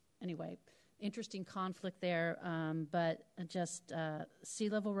 Anyway, interesting conflict there, but just sea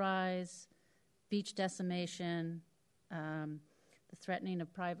level rise, beach decimation, the threatening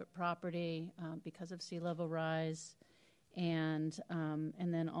of private property because of sea level rise, and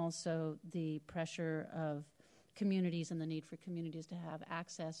then also the pressure of communities and the need for communities to have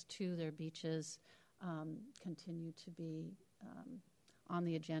access to their beaches continue to be on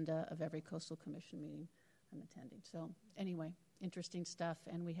the agenda of every Coastal Commission meeting I'm attending. So anyway, interesting stuff,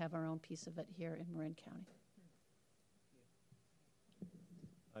 and we have our own piece of it here in Marin County.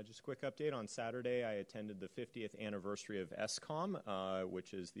 Just a quick update. On Saturday, I attended the 50th anniversary of ESCOM,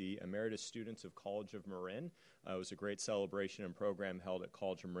 which is the Emeritus Students of College of Marin. It was a great celebration and program held at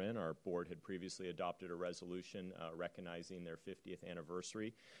College of Marin. Our board had previously adopted a resolution recognizing their 50th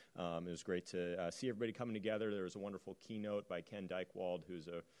anniversary. It was great to see everybody coming together. There was a wonderful keynote by Ken Dykewald, who's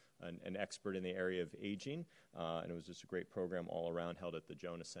an expert in the area of aging, and it was just a great program all around held at the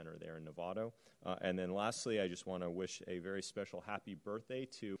Jonah Center there in Novato. And then lastly, I just want to wish a very special happy birthday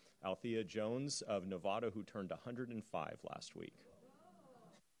to Althea Jones of Novato, who turned 105 last week.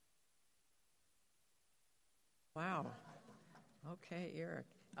 Wow. Okay, Eric.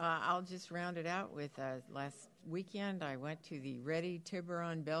 I'll just round it out with last weekend I went to the Ready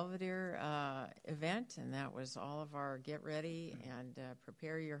Tiburon Belvedere event, and that was all of our get ready and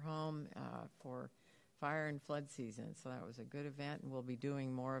prepare your home for fire and flood season. So that was a good event, and we'll be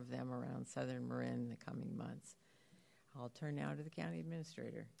doing more of them around Southern Marin in the coming months. I'll turn now to the county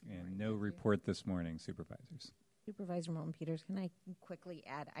administrator. And no report this morning, supervisors. Supervisor Moulton Peters, can I quickly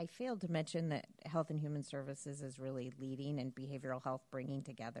add, I failed to mention that Health and Human Services is really leading in behavioral health, bringing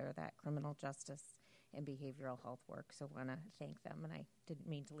together that criminal justice and behavioral health work. So I want to thank them, and I didn't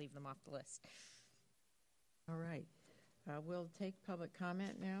mean to leave them off the list. All right. We'll take public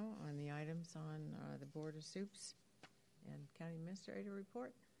comment now on the items on the Board of Soups and County Administrator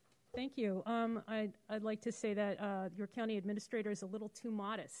report. Thank you. I'd like to say that your county administrator is a little too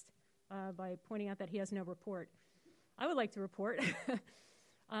modest by pointing out that he has no report. I would like to report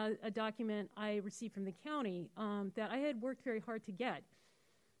a document I received from the county that I had worked very hard to get.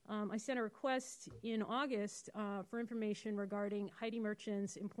 I sent a request in August for information regarding Heidi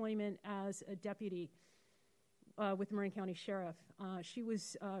Merchant's employment as a deputy with the Marin County Sheriff. She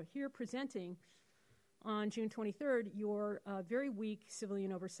was here presenting on June 23rd your very weak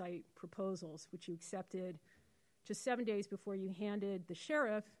civilian oversight proposals, which you accepted just 7 days before you handed the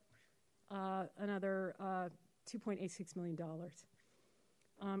sheriff another $2.86 million.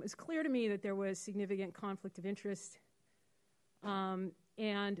 It's clear to me that there was significant conflict of interest,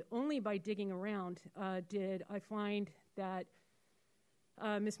 and only by digging around did I find that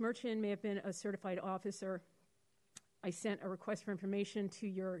Ms. Merchant may have been a certified officer. I sent a request for information to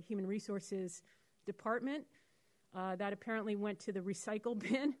your Human Resources Department. That apparently went to the recycle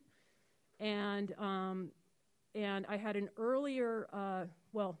bin, and I had an earlier,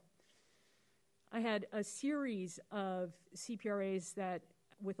 I had a series of CPRAs that,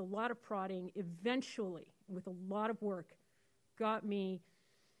 with a lot of prodding, eventually, with a lot of work, got me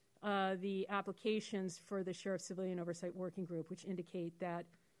the applications for the Sheriff's Civilian Oversight Working Group, which indicate that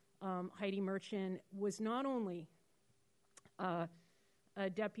Heidi Merchant was not only a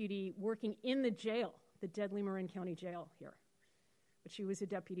deputy working in the jail, the deadly Marin County Jail here, but she was a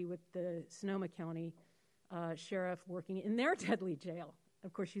deputy with the Sonoma County Sheriff working in their deadly jail.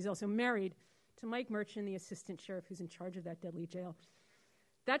 Of course, she's also married to Mike Merchant, the assistant sheriff who's in charge of that deadly jail.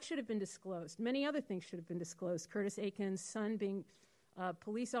 That should have been disclosed. Many other things should have been disclosed. Curtis Aiken's son being a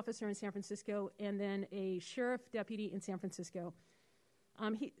police officer in San Francisco and then a sheriff deputy in San Francisco.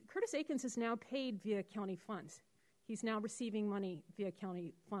 Curtis Aikens is now paid via county funds. He's now receiving money via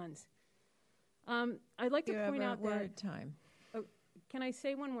county funds. I'd like to point out that... time. Oh, can I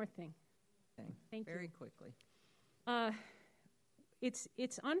say one more thing? Okay. Thank you. Very quickly.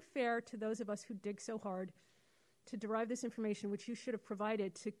 It's unfair to those of us who dig so hard to derive this information, which you should have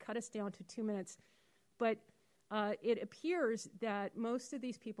provided, to cut us down to 2 minutes. But it appears that most of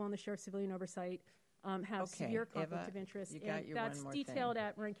these people on the Sheriff's Civilian Oversight have severe conflict of interest. And that's detailed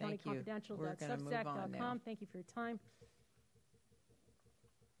at Marin County Confidential.substack.com. Thank you for your time.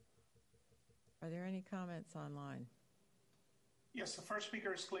 Are there any comments online? Yes, the first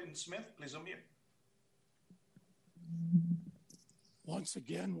speaker is Clayton Smith. Please unmute. Once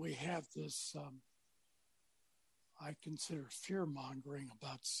again, we have this, I consider fear-mongering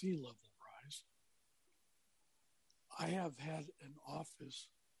about sea level rise. I have had an office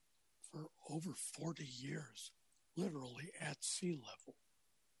for over 40 years, literally at sea level.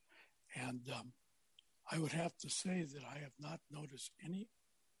 And I would have to say that I have not noticed any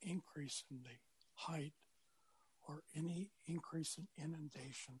increase in the height or any increase in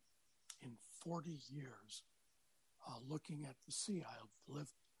inundation in 40 years. Looking at the sea, I've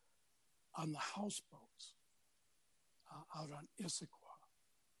lived on the houseboats out on Issaquah,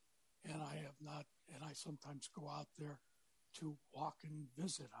 and I sometimes go out there to walk and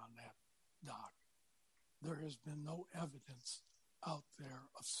visit on that dock. There has been no evidence out there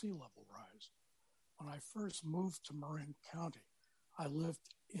of sea level rise. When I first moved to Marin County, I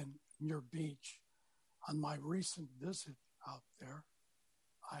lived in Muir Beach. On my recent visit out there,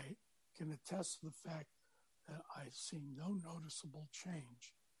 I can attest to the fact that I see no noticeable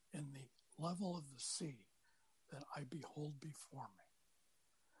change in the level of the sea that I behold before me.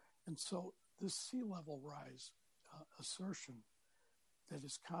 And so this sea level rise assertion that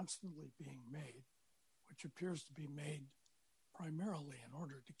is constantly being made, which appears to be made primarily in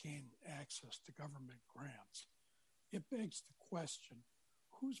order to gain access to government grants, it begs the question,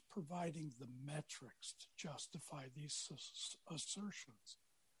 who's providing the metrics to justify these assertions?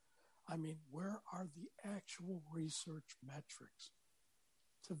 I mean, where are the actual research metrics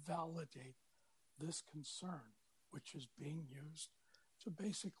to validate this concern, which is being used to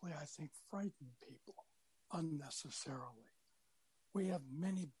basically, I think, frighten people unnecessarily? We have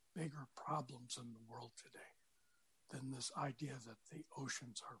many bigger problems in the world today than this idea that the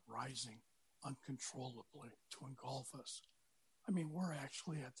oceans are rising uncontrollably to engulf us. I mean, we're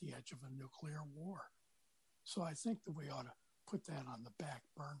actually at the edge of a nuclear war. So I think that we ought to put that on the back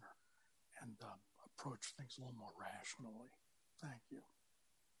burner and approach things a little more rationally. Thank you.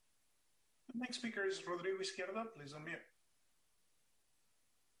 The next speaker is Rodrigo Izquierda. Please unmute.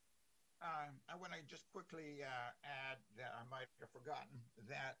 I want to just quickly add that I might have forgotten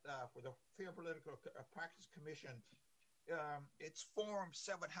that for the Fair Political Practice Commission, it's Form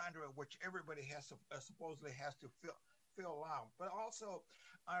 700, which everybody has to, supposedly has to fill out. But also,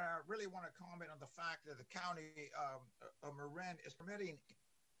 I really want to comment on the fact that the county of Marin is permitting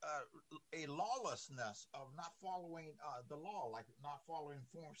a lawlessness of not following the law, like not following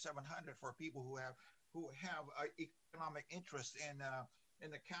Form 700 for people who have economic interest in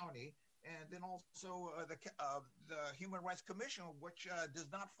the county, and then also the Human Rights Commission, which does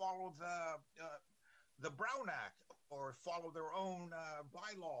not follow the Brown Act or follow their own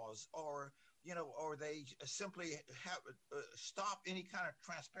bylaws, or they simply have stop any kind of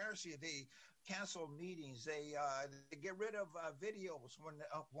transparency. They cancel meetings. They get rid of videos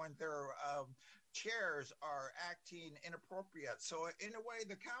when their chairs are acting inappropriate. So in a way,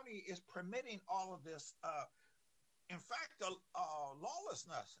 the county is permitting all of this. In fact,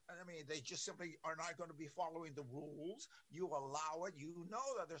 lawlessness. I mean, they just simply are not going to be following the rules. You allow it. You know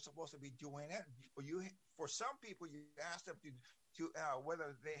that they're supposed to be doing it. For some people, you ask them to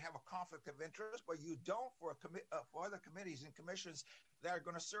whether they have a conflict of interest, but you don't for other committees and commissions that are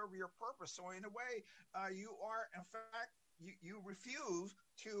going to serve your purpose. So in a way, you are, in fact, you refuse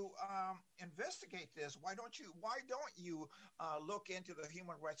to investigate this. Why don't you look into the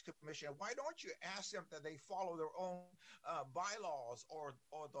Human Rights Commission? Why don't you ask them that they follow their own bylaws or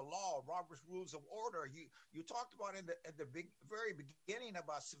the law, Robert's Rules of Order? You talked about at the very beginning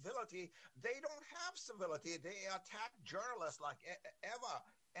about civility. They don't have civility. They attack journalists like Eva.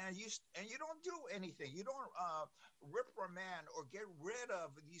 And you don't do anything. You don't reprimand or get rid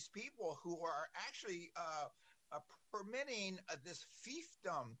of these people who are actually permitting this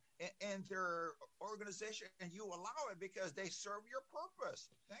fiefdom in their organization, and you allow it because they serve your purpose.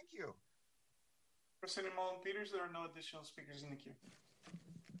 Thank you. President Mullen-Peters, there are no additional speakers in the queue.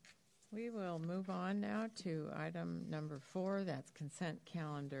 We will move on now to item number 4. That's consent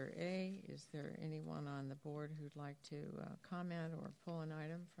calendar A. Is there anyone on the board who'd like to comment or pull an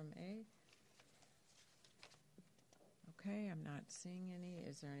item from A? Okay, I'm not seeing any.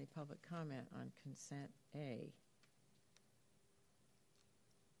 Is there any public comment on consent A?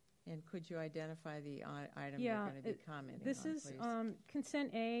 And could you identify the item you're going to be commenting this on, is please?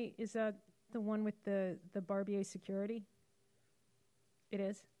 Consent A. Is that the one with the Barbier security? It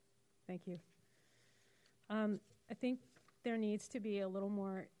is? Thank you. I think there needs to be a little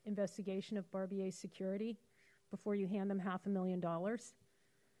more investigation of Barbier security before you hand them $500,000.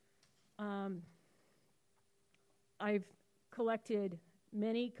 I've collected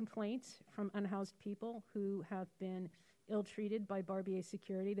many complaints from unhoused people who have been ill-treated by Barbier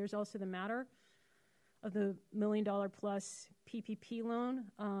Security. There's also the matter of the $1 million plus PPP loan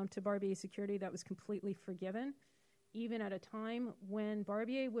to Barbier Security that was completely forgiven, even at a time when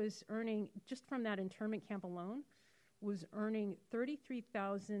Barbier was earning, just from that internment camp alone, was earning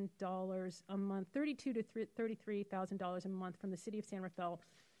 $33,000 a month, $32,000 to $33,000 a month from the city of San Rafael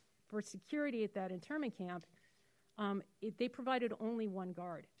for security at that internment camp. They provided only one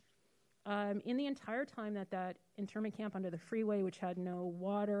guard. In the entire time that internment camp under the freeway, which had no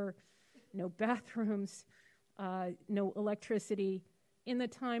water, no bathrooms, no electricity, in the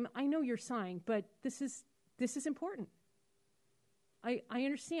time, I know you're sighing, but this is important. I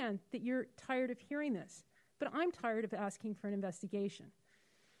understand that you're tired of hearing this, but I'm tired of asking for an investigation.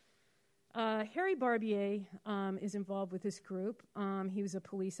 Harry Barbier is involved with this group. He was a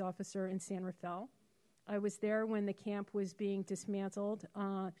police officer in San Rafael. I was there when the camp was being dismantled,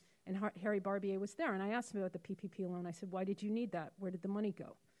 and Harry Barbier was there. And I asked him about the PPP loan. I said, why did you need that? Where did the money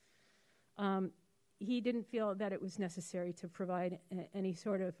go? He didn't feel that it was necessary to provide any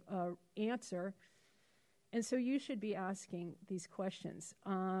sort of answer. And so you should be asking these questions.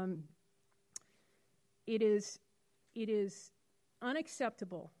 It is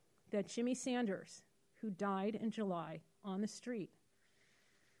unacceptable that Jimmy Sanders, who died in July on the street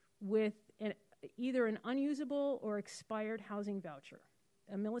with either an unusable or expired housing voucher,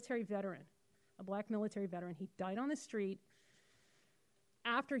 a military veteran, a black military veteran, he died on the street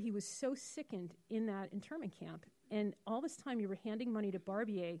after he was so sickened in that internment camp. And all this time you were handing money to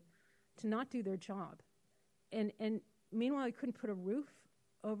Barbier to not do their job. And meanwhile, you couldn't put a roof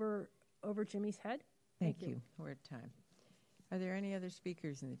over Jimmy's head. Thank you. We're at time. Are there any other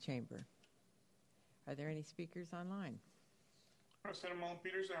speakers in the chamber? Are there any speakers online? President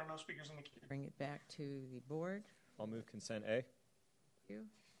Mullen-Peters, there are no speakers in the queue. Bring it back to the board. I'll move consent A. Thank you.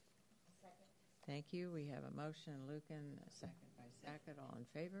 Second. Thank you. We have a motion, Lucan, a second by Sackett. All in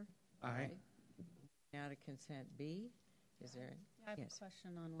favor? Aye. Now to consent B. Is there? I have a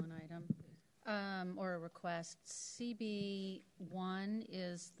question on one item, or a request. CB1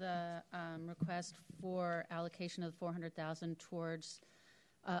 is the request for allocation of $400,000 towards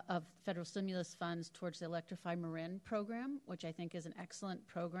of federal stimulus funds towards the Electrify Marin program, which I think is an excellent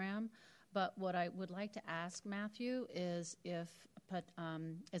program. But what I would like to ask Matthew is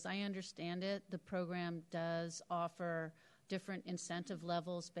as I understand it, the program does offer different incentive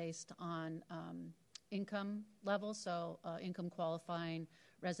levels based on income levels, so income qualifying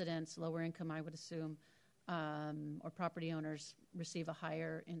residents, lower income, I would assume, or property owners receive a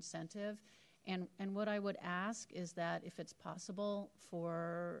higher incentive. And what I would ask is that if it's possible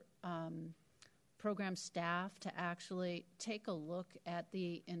for program staff to actually take a look at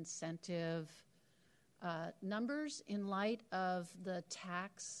the incentive numbers in light of the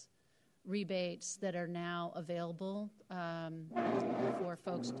tax rebates that are now available for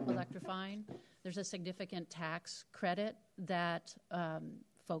folks electrifying. There's a significant tax credit that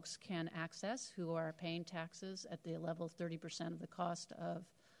folks can access who are paying taxes at the level of 30% of the cost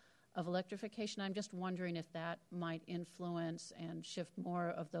of electrification. I'm just wondering if that might influence and shift more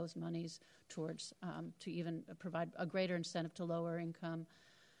of those monies towards to even provide a greater incentive to lower income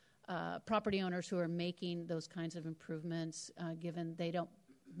property owners who are making those kinds of improvements, given they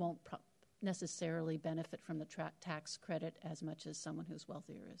won't necessarily benefit from the tax credit as much as someone who's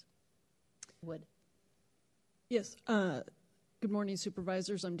wealthier would. Yes. Good morning,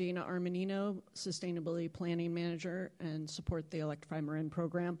 supervisors. I'm Dana Armanino, Sustainability Planning Manager, and support the Electrify Marin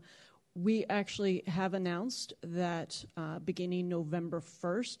program. We actually have announced that beginning November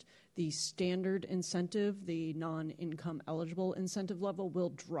 1st, the standard incentive, the non-income eligible incentive level will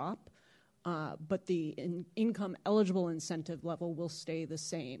drop, but the income eligible incentive level will stay the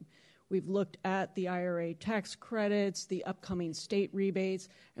same. We've looked at the IRA tax credits, the upcoming state rebates,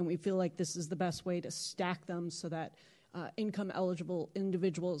 and we feel like this is the best way to stack them so that income-eligible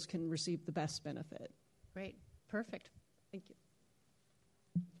individuals can receive the best benefit. Great. Perfect. Thank you.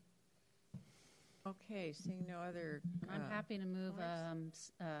 Okay, seeing no other... I'm happy to move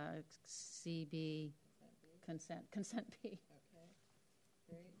CB consent B. Okay.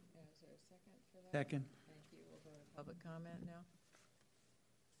 Great. Is there a second for that? Second. Thank you. We'll go to public comment now.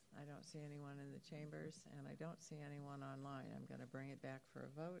 I don't see anyone in the chambers, and I don't see anyone online. I'm going to bring it back for a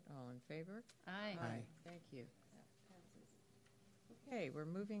vote. All in favor? Aye. Aye. Thank you. Okay, we're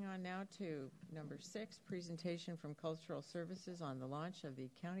moving on now to number 6, presentation from Cultural Services on the launch of the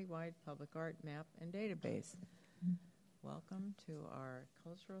countywide public art map and database. Welcome to our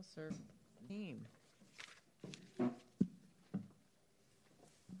Cultural Service team.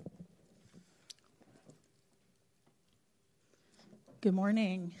 Good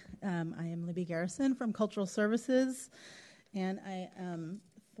morning. I am Libby Garrison from Cultural Services, and I am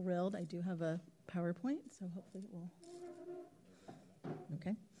thrilled. I do have a PowerPoint, so hopefully it will.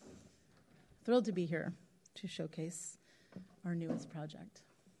 Okay. Thrilled to be here to showcase our newest project.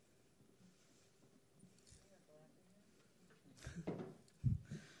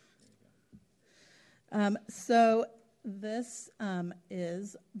 So this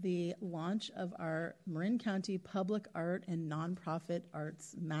is the launch of our Marin County Public Art and Nonprofit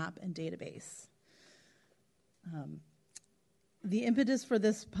Arts Map and Database. The impetus for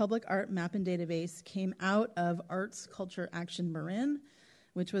this public art map and database came out of Arts Culture Action Marin,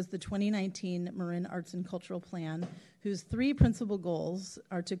 which was the 2019 Marin Arts and Cultural Plan, whose 3 principal goals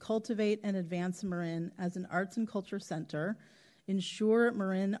are to cultivate and advance Marin as an arts and culture center, ensure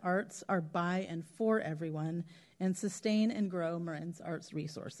Marin arts are by and for everyone, and sustain and grow Marin's arts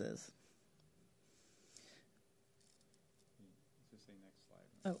resources. Just say next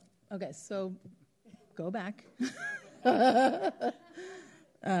slide. Oh, okay, so go back.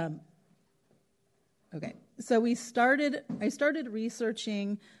 Okay, so I started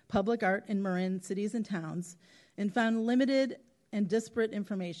researching public art in Marin cities and towns and found limited and disparate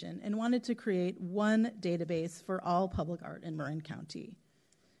information and wanted to create one database for all public art in Marin County.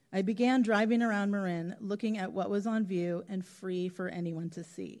 I began driving around Marin looking at what was on view and free for anyone to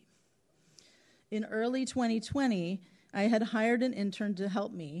see. In early 2020, I had hired an intern to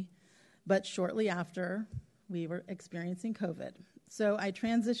help me, but shortly after, we were experiencing COVID. So I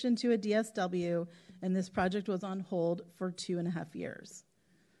transitioned to a DSW, and this project was on hold for 2.5 years.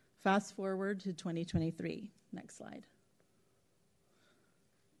 Fast forward to 2023. Next slide.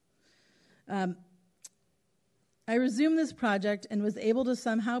 I resumed this project and was able to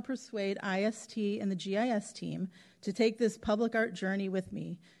somehow persuade IST and the GIS team to take this public art journey with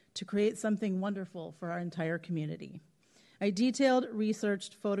me to create something wonderful for our entire community. I detailed,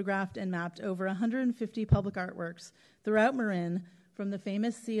 researched, photographed, and mapped over 150 public artworks throughout Marin, from the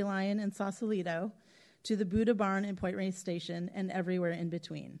famous Sea Lion in Sausalito to the Buddha Barn in Point Reyes Station and everywhere in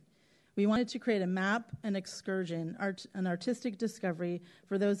between. We wanted to create a map, an excursion, an artistic discovery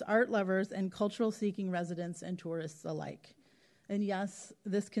for those art lovers and cultural-seeking residents and tourists alike. And yes,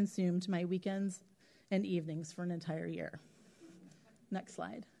 this consumed my weekends and evenings for an entire year. Next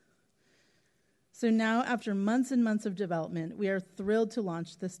slide. So now, after months and months of development, we are thrilled to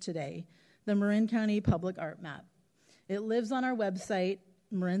launch this today, the Marin County Public Art Map. It lives on our website,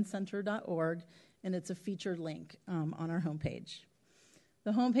 marincenter.org, and it's a featured link on our homepage.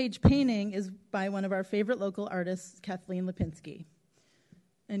 The homepage painting is by one of our favorite local artists, Kathleen Lipinski.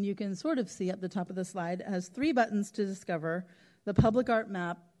 And you can sort of see at the top of the slide, it has 3 buttons to discover: the public art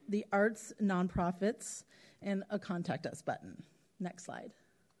map, the arts nonprofits, and a contact us button. Next slide.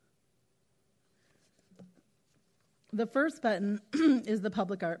 The first button is the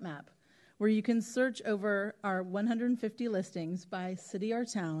public art map, where you can search over our 150 listings by city or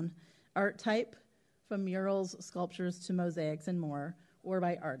town, art type, from murals, sculptures to mosaics and more, or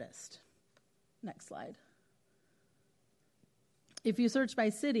by artist. Next slide. If you search by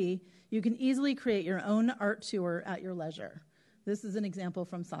city, you can easily create your own art tour at your leisure. This is an example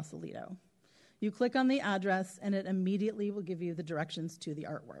from Sausalito. You click on the address, and it immediately will give you the directions to the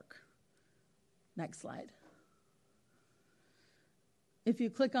artwork. Next slide. If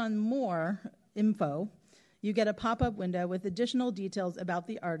you click on more info, you get a pop-up window with additional details about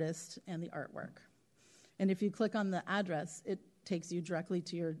the artist and the artwork. And if you click on the address, it takes you directly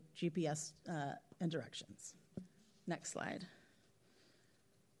to your GPS and directions. Next slide.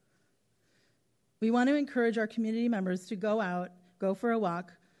 We want to encourage our community members to go out, go for a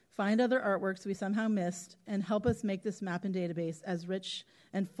walk, find other artworks we somehow missed, and help us make this map and database as rich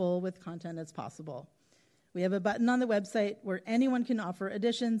and full with content as possible. We have a button on the website where anyone can offer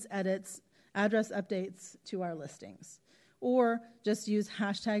additions, edits, address updates to our listings. Or just use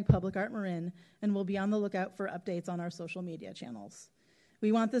 #PublicArtMarin, and we'll be on the lookout for updates on our social media channels.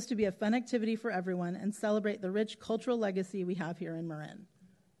 We want this to be a fun activity for everyone and celebrate the rich cultural legacy we have here in Marin.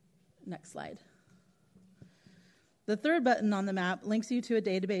 Next slide. The third button on the map links you to a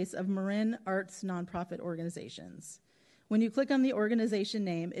database of Marin arts nonprofit organizations. When you click on the organization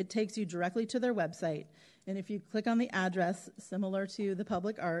name, it takes you directly to their website. And if you click on the address, similar to the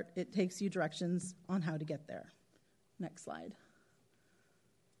public art, it takes you directions on how to get there. Next slide.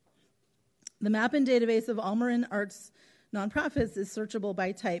 The map and database of all Marin arts nonprofits is searchable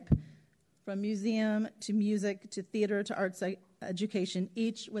by type, from museum to music to theater to arts education,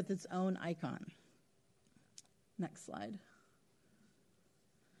 each with its own icon. Next slide.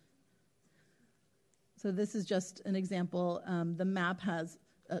 So this is just an example. The map has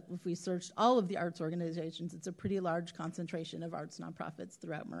if we searched all of the arts organizations, it's a pretty large concentration of arts nonprofits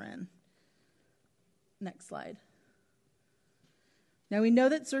throughout Marin. Next slide. Now, we know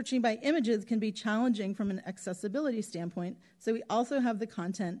that searching by images can be challenging from an accessibility standpoint, so we also have the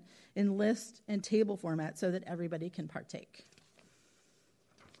content in list and table format so that everybody can partake.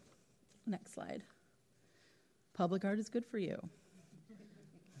 Next slide. Public art is good for you.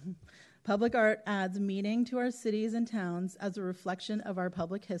 Public art adds meaning to our cities and towns as a reflection of our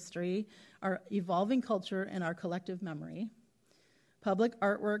public history, our evolving culture, and our collective memory. Public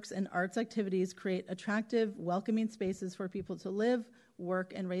artworks and arts activities create attractive, welcoming spaces for people to live,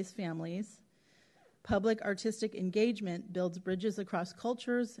 work, and raise families. Public artistic engagement builds bridges across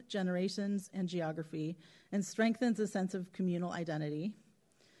cultures, generations, and geography, and strengthens a sense of communal identity.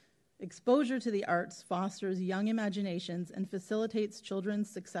 Exposure to the arts fosters young imaginations and facilitates children's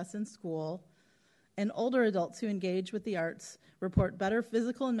success in school, and older adults who engage with the arts report better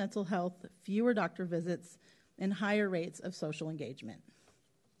physical and mental health, fewer doctor visits, and higher rates of social engagement.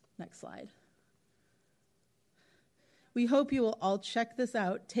 Next slide. We hope you will all check this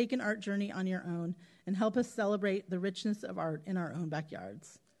out, take an art journey on your own, and help us celebrate the richness of art in our own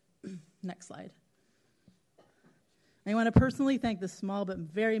backyards. Next slide. I want to personally thank the small but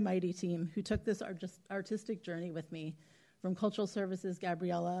very mighty team who took this artistic journey with me. From Cultural Services,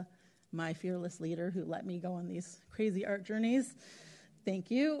 Gabriella, my fearless leader who let me go on these crazy art journeys. Thank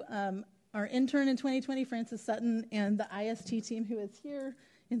you. Our intern in 2020, Frances Sutton, and the IST team who is here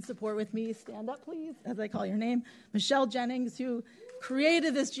in support with me. Stand up, please, as I call your name. Michelle Jennings, who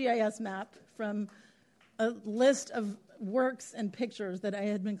created this GIS map from a list of works and pictures that I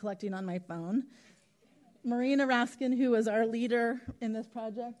had been collecting on my phone. Marina Raskin, who was our leader in this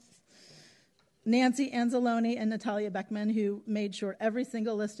project. Nancy Anzalone and Natalia Beckman, who made sure every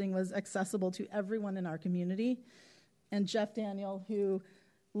single listing was accessible to everyone in our community. And Jeff Daniel, who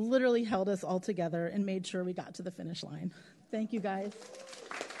literally held us all together and made sure we got to the finish line. Thank you, guys.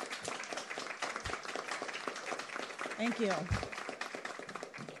 Thank you.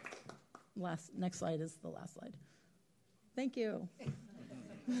 Next slide is the last slide. Thank you.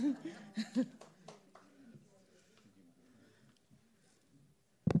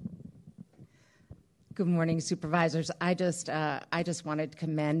 Good morning, supervisors. I just wanted to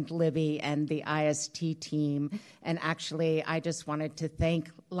commend Libby and the IST team, and actually, I just wanted to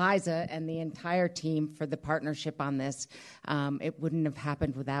thank Liza and the entire team for the partnership on this. It wouldn't have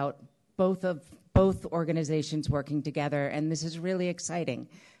happened without both organizations working together, and this is really exciting.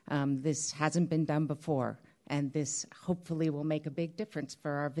 This hasn't been done before, and this hopefully will make a big difference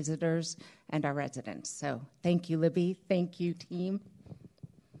for our visitors and our residents. So, thank you, Libby. Thank you, team.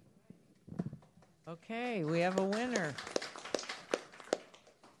 Okay, we have a winner.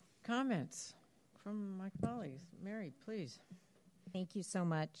 Comments from my colleagues. Mary, please. Thank you so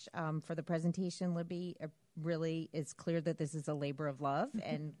much for the presentation, Libby. It really is clear that this is a labor of love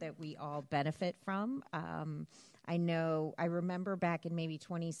and that we all benefit from. I remember back in maybe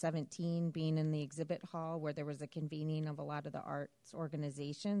 2017 being in the exhibit hall where there was a convening of a lot of the arts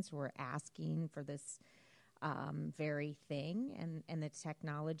organizations who were asking for this very thing, and the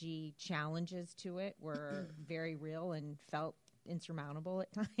technology challenges to it were very real and felt insurmountable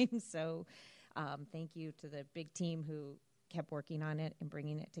at times. So thank you to the big team who kept working on it and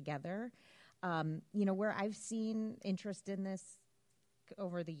bringing it together. Where I've seen interest in this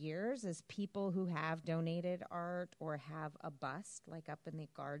over the years is people who have donated art or have a bust, like up in the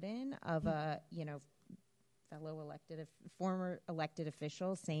garden, of a, former elected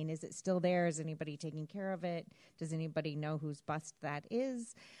official saying, is it still there? Is anybody taking care of it? Does anybody know whose bust that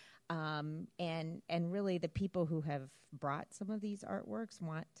is? And really the people who have brought some of these artworks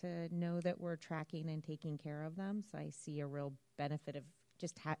want to know that we're tracking and taking care of them. So I see a real benefit of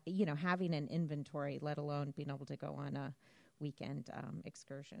just having an inventory, let alone being able to go on a weekend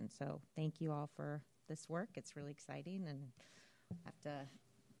excursion. So thank you all for this work. It's really exciting, and have to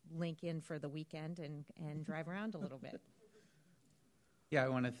link in for the weekend and drive around a little bit. Yeah, I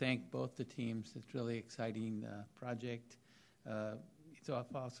want to thank both the teams. It's really exciting project. It's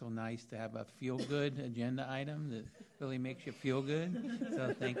also nice to have a feel-good agenda item that really makes you feel good.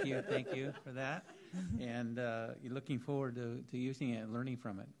 So thank you for that. And you're looking forward to using it and learning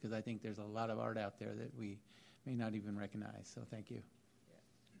from it, because I think there's a lot of art out there that we may not even recognize. So thank you.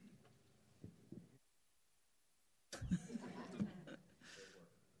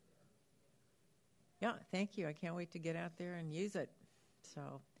 Yeah, thank you. I can't wait to get out there and use it.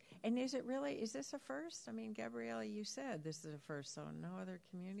 So, and is this a first? I mean, Gabriella, you said this is a first, so no other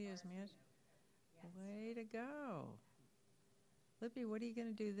community has managed? Yes. Way to go. Libby, what are you going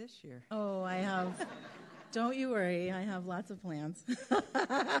to do this year? Oh, I have Don't you worry. I have lots of plans.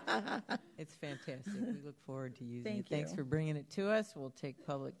 It's fantastic. We look forward to using Thank it. Thanks you. for bringing it to us. We'll take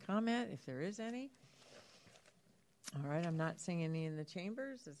public comment if there is any. All right, I'm not seeing any in the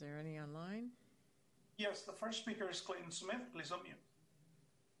chambers. Is there any online? Yes, the first speaker is Clayton Smith. Please unmute.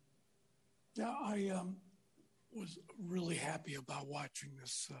 Yeah, I was really happy about watching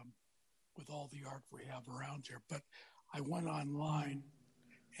this with all the art we have around here, but I went online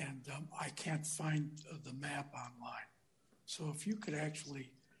and I can't find the map online. So if you could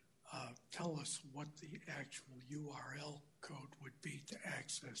actually tell us what the actual URL code would be to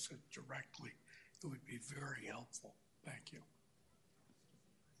access it directly, it would be very helpful. Thank you.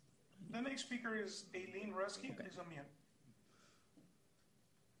 The next speaker is Aileen Rusky. Please unmute.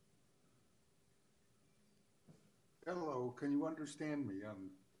 Hello, can you understand me?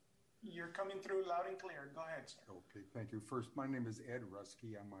 You're coming through loud and clear. Go ahead, sir. Okay, thank you. First, my name is Ed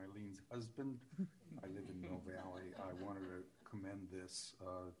Rusky. I'm Eileen's husband. I live in Mill Valley. I wanted to commend this.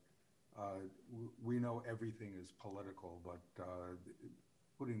 We know everything is political, but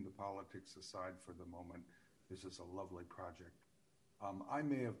putting the politics aside for the moment, this is a lovely project. I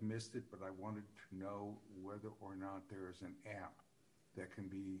may have missed it, but I wanted to know whether or not there is an app that can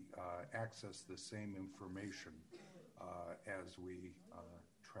be access the same information as we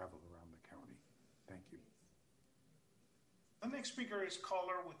travel around the county. Thank you. The next speaker is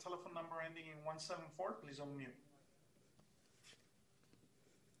caller with telephone number ending in 174. Please unmute.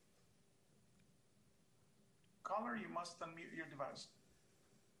 Caller, you must unmute your device.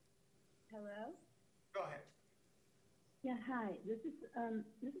 Hello? Go ahead. Yeah, hi. This is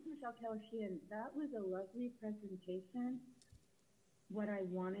Michelle Keller-Sheehan. That was a lovely presentation. What I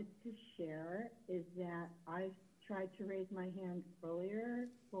wanted to share is that I tried to raise my hand earlier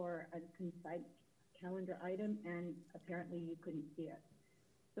for a concise calendar item, and apparently you couldn't see it.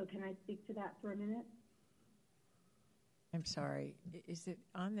 So can I speak to that for a minute? I'm sorry. Is it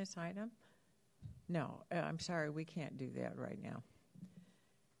on this item? No, I'm sorry. We can't do that right now.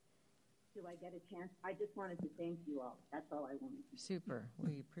 Do I get a chance? I just wanted to thank you all. That's all I wanted to say. Super.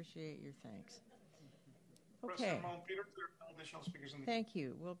 We appreciate your thanks. Okay. Thank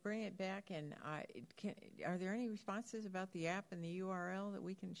you. We'll bring it back. And are there any responses about the app and the URL that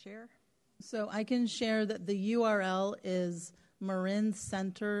we can share? So I can share that the URL is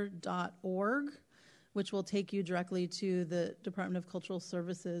marincenter.org, which will take you directly to the Department of Cultural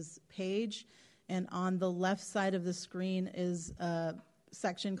Services page. And on the left side of the screen is a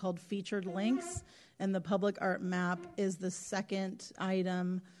section called Featured Links, and the public art map is the second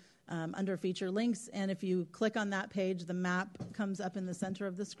item under Featured Links. And if you click on that page, the map comes up in the center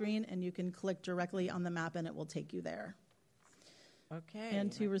of the screen, and you can click directly on the map, and it will take you there. Okay. And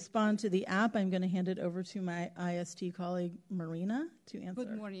to respond to the app, I'm going to hand it over to my IST colleague, Marina, to answer.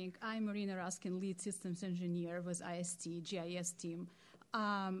 Good morning. I'm Marina Raskin, lead systems engineer with IST GIS team.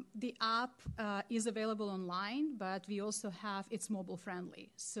 The app is available online, but we also have, it's mobile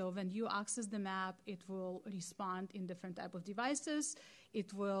friendly. So when you access the map, it will respond in different type of devices.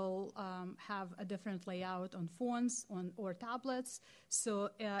 It will have a different layout on phones or tablets. So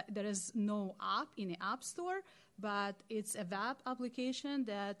there is no app in the App Store, but it's a web application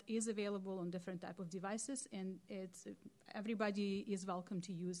that is available on different type of devices, and everybody is welcome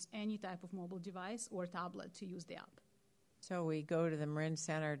to use any type of mobile device or tablet to use the app. So we go to the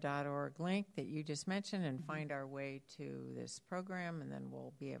marincenter.org link that you just mentioned and find our way to this program, and then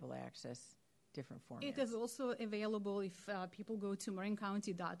we'll be able to access different formats. It is also available if people go to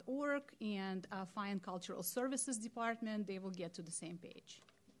marincounty.org and find Cultural Services Department, they will get to the same page.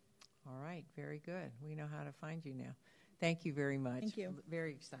 All right, very good. We know how to find you now. Thank you very much. Thank you.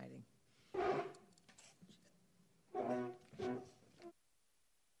 Very exciting.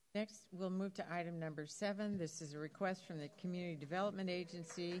 Next, we'll move to item number 7. This is a request from the Community Development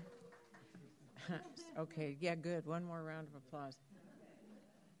Agency. Okay, yeah, good. One more round of applause.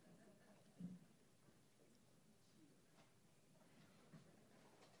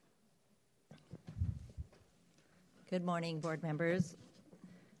 Good morning, board members.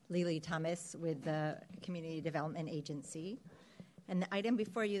 Lily Thomas with the Community Development Agency. And the item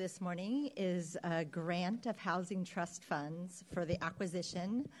before you this morning is a grant of housing trust funds for the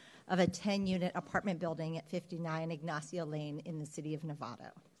acquisition of a 10-unit apartment building at 59 Ignacio Lane in the city of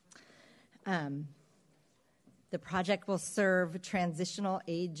Novato. The project will serve transitional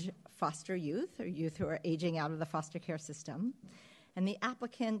age foster youth, or youth who are aging out of the foster care system. And the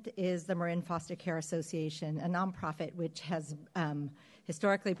applicant is the Marin Foster Care Association, a nonprofit which has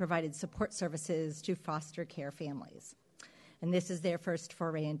historically provided support services to foster care families. And this is their first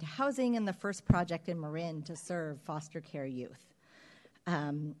foray into housing and the first project in Marin to serve foster care youth.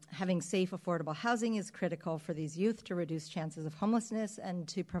 Having safe, affordable housing is critical for these youth to reduce chances of homelessness and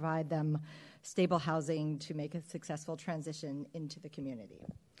to provide them stable housing to make a successful transition into the community.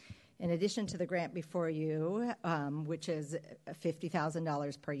 In addition to the grant before you, which is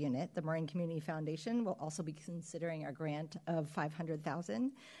 $50,000 per unit, the Marin Community Foundation will also be considering a grant of $500,000,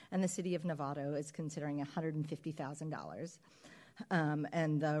 and the City of Novato is considering $150,000.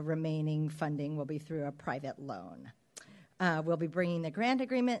 And the remaining funding will be through a private loan. We'll be bringing the grant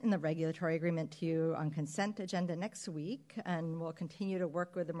agreement and the regulatory agreement to you on consent agenda next week, and we'll continue to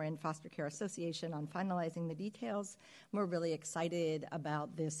work with the Marin Foster Care Association on finalizing the details. We're really excited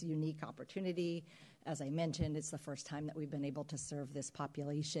about this unique opportunity. As I mentioned, it's the first time that we've been able to serve this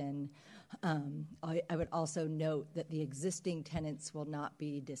population. I would also note that the existing tenants will not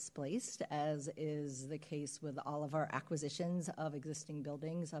be displaced, as is the case with all of our acquisitions of existing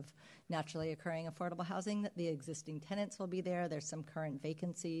buildings of naturally occurring affordable housing, that the existing tenants will be there. There's some current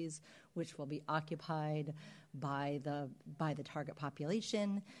vacancies which will be occupied by the target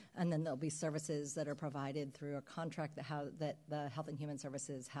population, and then there'll be services that are provided through a contract that the Health and Human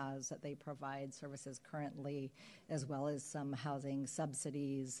Services has, that they provide services currently, as well as some housing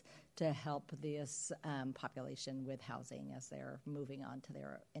subsidies to help this population with housing as they're moving on to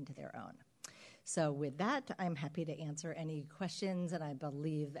into their own. So with that, I'm happy to answer any questions, and I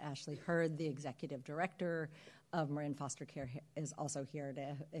believe Ashley Hurd, the Executive Director of Marin Foster Care, is also here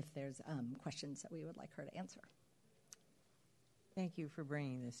if there's questions that we would like her to answer. Thank you for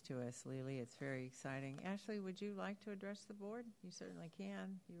bringing this to us, Lily. It's very exciting. Ashley, would you like to address the board? You certainly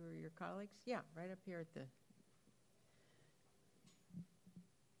can. You or your colleagues? Yeah, right up here at the...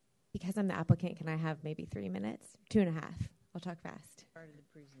 Because I'm the applicant, can I have maybe 3 minutes? 2.5. I'll talk fast. Part of the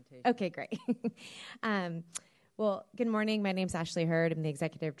presentation. Okay, great. Well, good morning. My name's Ashley Hurd. I'm the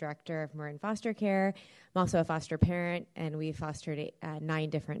Executive Director of Marin Foster Care. I'm also a foster parent, and we fostered 9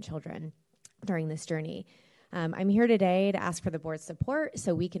 different children during this journey. I'm here today to ask for the board's support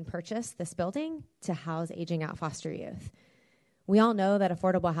so we can purchase this building to house aging out foster youth. We all know that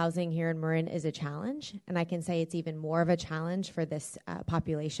affordable housing here in Marin is a challenge, and I can say it's even more of a challenge for this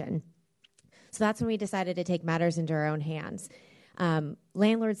population. So that's when we decided to take matters into our own hands.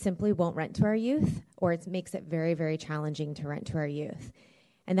 Landlords simply won't rent to our youth, or it makes it very, very challenging to rent to our youth.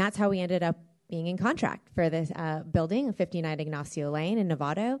 And that's how we ended up being in contract for this building, 59 Ignacio Lane in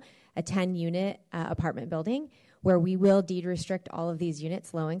Novato, a 10-unit apartment building where we will deed restrict all of these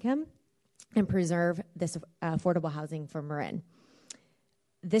units low income and preserve this affordable housing for Marin.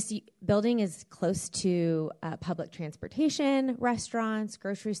 This building is close to public transportation, restaurants,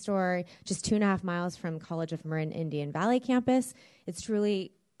 grocery store, just 2.5 miles from College of Marin Indian Valley campus. It's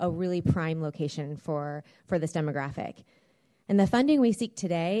truly a really prime location for this demographic. And the funding we seek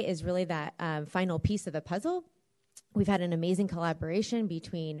today is really that final piece of the puzzle. We've had an amazing collaboration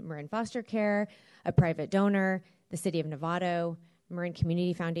between Marin Foster Care, a private donor, the City of Novato, Marin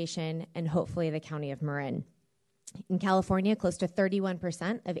Community Foundation, and hopefully the County of Marin. In California, close to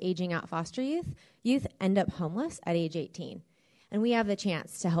 31% of aging out foster youth end up homeless at age 18. And we have the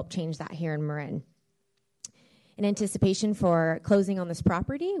chance to help change that here in Marin. In anticipation for closing on this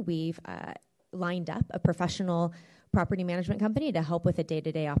property, we've lined up a professional property management company to help with the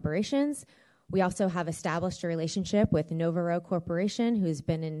day-to-day operations. We also have established a relationship with Novaro Corporation, who's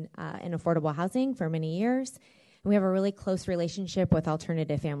been in affordable housing for many years. And we have a really close relationship with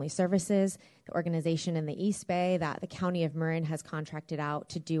Alternative Family Services, the organization in the East Bay that the County of Marin has contracted out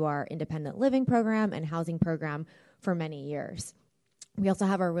to do our independent living program and housing program for many years. We also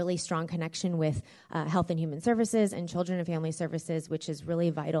have a really strong connection with Health and Human Services and Children and Family Services, which is really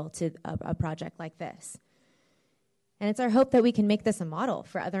vital to a project like this. And it's our hope that we can make this a model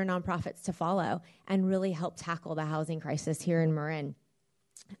for other nonprofits to follow and really help tackle the housing crisis here in Marin.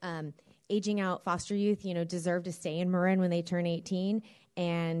 Aging out foster youth, deserve to stay in Marin when they turn 18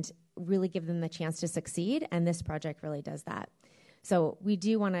 and really give them the chance to succeed. And this project really does that. So we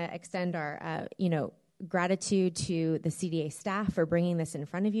do want to extend our, gratitude to the CDA staff for bringing this in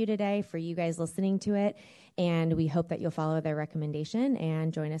front of you today, for you guys listening to it. And we hope that you'll follow their recommendation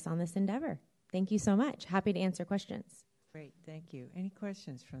and join us on this endeavor. Thank you so much. Happy to answer questions. Great, thank you. Any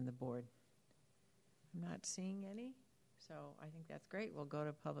questions from the board? I'm not seeing any, so I think that's great. We'll go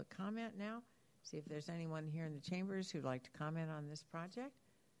to public comment now, see if there's anyone here in the chambers who'd like to comment on this project.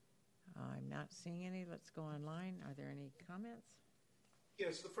 I'm not seeing any. Let's go online. Are there any comments?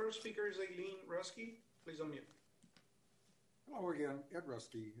 Yes, the first speaker is Eileen Rusky. Please unmute. Hello again, Ed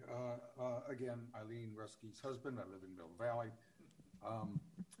Rusky. Again, Eileen Rusky's husband. I live in Mill Valley.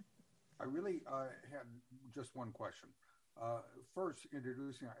 I really had just one question. First,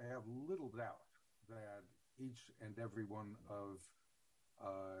 introducing, I have little doubt that each and every one of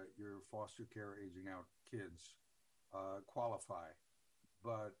foster care aging out kids qualify.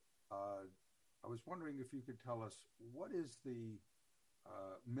 But I was wondering if you could tell us what is the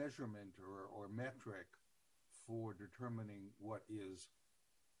measurement or metric for determining what is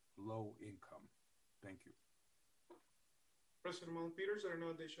low income? Thank you. President Mullen-Peters, there are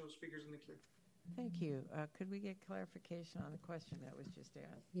no additional speakers in the queue. Thank you. Could we get clarification on the question that was just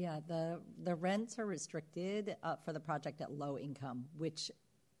asked? Yeah, the rents are restricted for the project at low income, which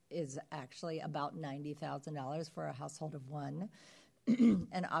is actually about $90,000 for a household of one.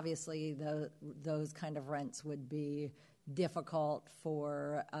 And obviously, those kind of rents would be difficult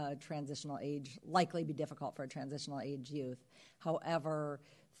for transitional age, likely be difficult for a transitional age youth. However,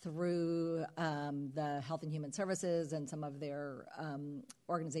 through the Health and Human Services and some of their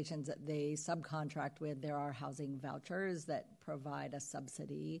organizations that they subcontract with, there are housing vouchers that provide a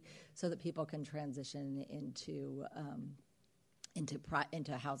subsidy so that people can transition into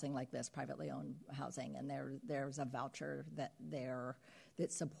housing like this, privately owned housing, and there's a voucher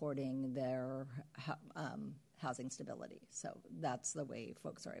that's supporting their housing stability. So that's the way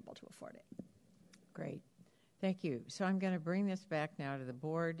folks are able to afford it. Great. Thank you. So I'm going to bring this back now to the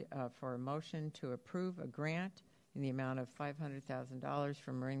board for a motion to approve a grant in the amount of $500,000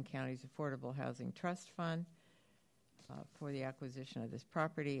 from Marin County's Affordable Housing Trust Fund for the acquisition of this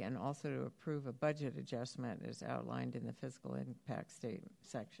property, and also to approve a budget adjustment as outlined in the fiscal impact statement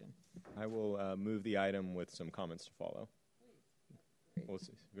section. I will move the item with some comments to follow. Do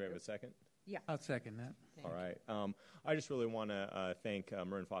we have a second? Yeah. I'll second that. All right. I just really want to thank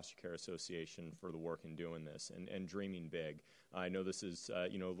Marin Foster Care Association for the work in doing this and dreaming big. I know this is a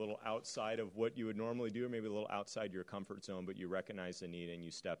little outside of what you would normally do, or maybe a little outside your comfort zone, but you recognize the need and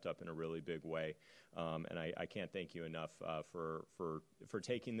you stepped up in a really big way. And I can't thank you enough for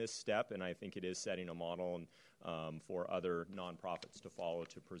taking this step, and I think it is setting a model for other nonprofits to follow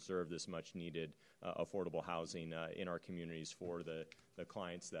to preserve this much-needed affordable housing in our communities for the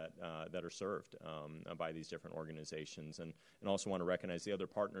clients that are served by these different organizations. And also want to recognize the other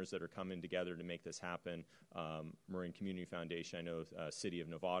partners that are coming together to make this happen. Marin Community Foundation, I know City of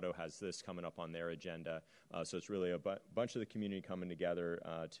Novato has this coming up on their agenda. So it's really a bunch of the community coming together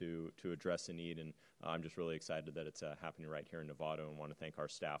to address the need. And I'm just really excited that it's happening right here in Novato, and want to thank our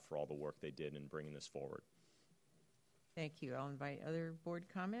staff for all the work they did in bringing this forward. Thank you. I'll invite other board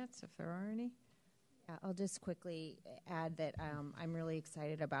comments if there are any. I'll just quickly add that I'm really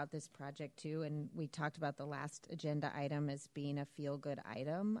excited about this project too, and we talked about the last agenda item as being a feel-good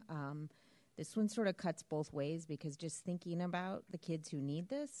item. This one sort of cuts both ways, because just thinking about the kids who need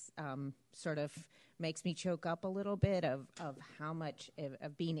this sort of makes me choke up a little bit of how much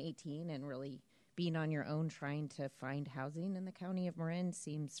of being 18 and really being on your own trying to find housing in the county of Marin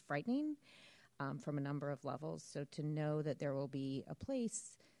seems frightening from a number of levels. So to know that there will be a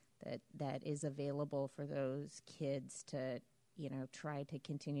place that is available for those kids to, try to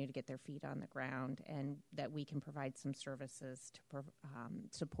continue to get their feet on the ground, and that we can provide some services to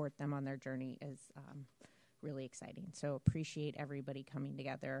support them on their journey is really exciting. So appreciate everybody coming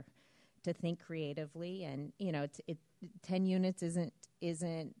together to think creatively. And 10 units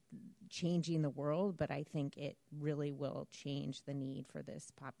isn't changing the world, but I think it really will change the need for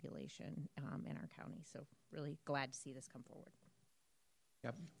this population in our county. So really glad to see this come forward.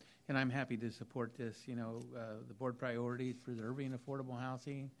 Yep, and I'm happy to support this. The board priorities, preserving affordable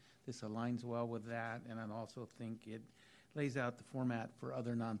housing, this aligns well with that, and I also think it lays out the format for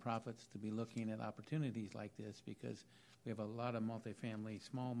other nonprofits to be looking at opportunities like this, because we have a lot of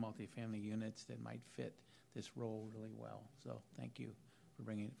small multifamily units that might fit this role really well. So thank you for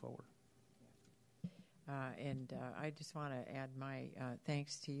bringing it forward. And I just want to add my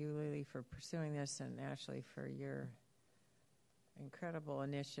thanks to you, Lily, for pursuing this, and Ashley for your incredible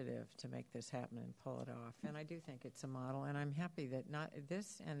initiative to make this happen and pull it off. And I do think it's a model, and I'm happy that not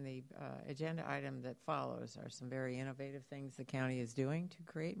this and the agenda item that follows are some very innovative things the county is doing to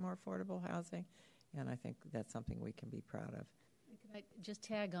create more affordable housing, and I think that's something we can be proud of. Can I just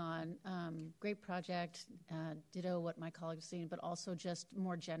tag on? Great project, ditto what my colleagues have seen, but also just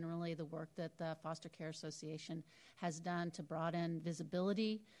more generally the work that the Foster Care Association has done to broaden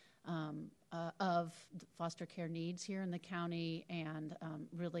visibility of foster care needs here in the county, and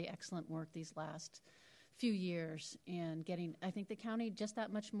really excellent work these last few years in getting, I think, the county just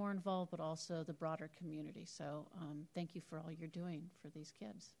that much more involved, but also the broader community. So thank you for all you're doing for these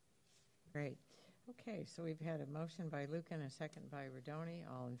kids. Great. Okay, so we've had a motion by Lucan and a second by Rodoni.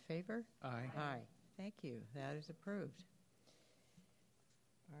 All in favor? Aye. Aye. Thank you. That is approved.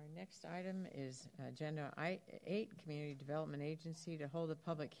 Our next item is Agenda 8, Community Development Agency to hold a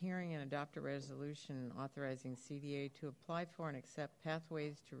public hearing and adopt a resolution authorizing CDA to apply for and accept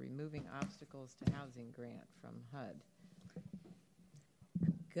pathways to removing obstacles to housing grant from HUD.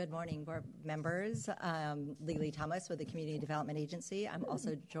 Good morning, board members. Lily Thomas with the Community Development Agency. I'm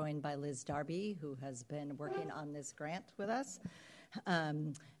also joined by Liz Darby, who has been working on this grant with us.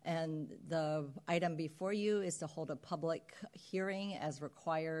 And the item before you is to hold a public hearing as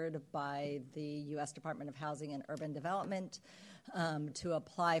required by the U.S. Department of Housing and Urban Development to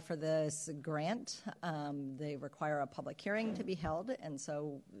apply for this grant. They require a public hearing to be held, and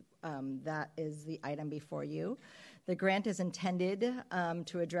so that is the item before you. The grant is intended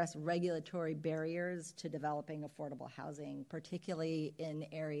to address regulatory barriers to developing affordable housing, particularly in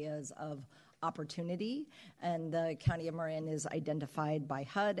areas of opportunity, and the County of Marin is identified by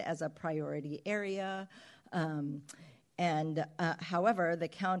HUD as a priority area. However, the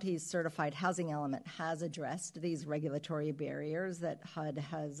county's certified housing element has addressed these regulatory barriers that HUD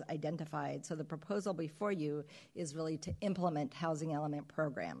has identified. So the proposal before you is really to implement housing element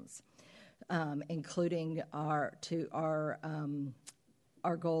programs, including our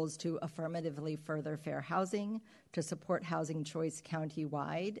goals to affirmatively further fair housing, to support housing choice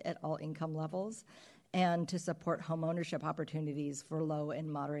countywide at all income levels, and to support homeownership opportunities for low and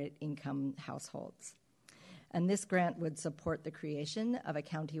moderate income households. And this grant would support the creation of a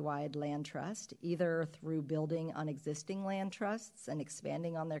countywide land trust, either through building on existing land trusts and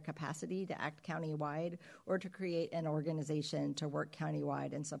expanding on their capacity to act countywide, or to create an organization to work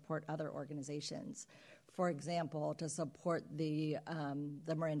countywide and support other organizations. For example, to support the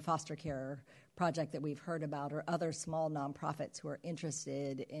Marin Foster Care project that we've heard about, or other small nonprofits who are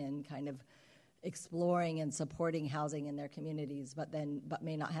interested in kind of exploring and supporting housing in their communities, but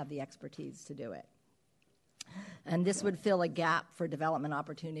may not have the expertise to do it. And this would fill a gap for development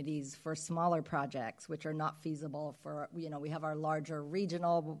opportunities for smaller projects, which are not feasible for, we have our larger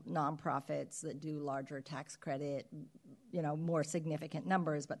regional nonprofits that do larger tax credit, more significant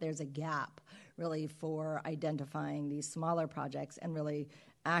numbers, but there's a gap really for identifying these smaller projects and really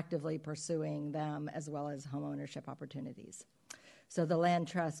actively pursuing them, as well as homeownership opportunities. So the land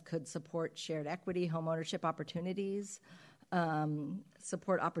trust could support shared equity homeownership opportunities,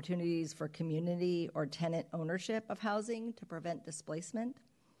 support opportunities for community or tenant ownership of housing to prevent displacement,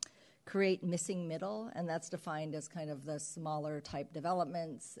 create missing middle, and that's defined as kind of the smaller type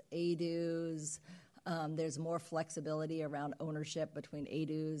developments, ADUs. There's more flexibility around ownership between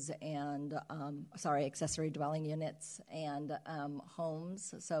ADUs and, accessory dwelling units and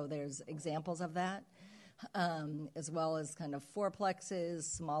homes. So there's examples of that, as well as kind of fourplexes,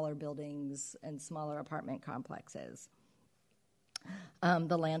 smaller buildings, and smaller apartment complexes. A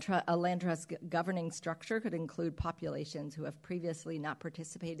land trust governing structure could include populations who have previously not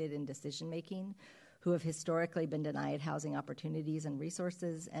participated in decision-making, who have historically been denied housing opportunities and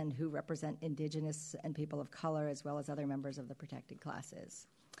resources, and who represent Indigenous and people of color, as well as other members of the protected classes.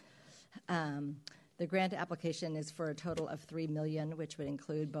 The grant application is for a total of $3 million, which would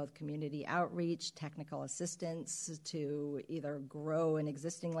include both community outreach, technical assistance to either grow an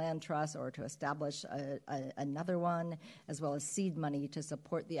existing land trust or to establish another one, as well as seed money to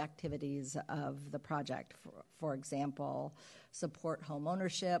support the activities of the project. For example, support home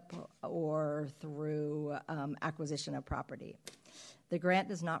ownership or through acquisition of property. The grant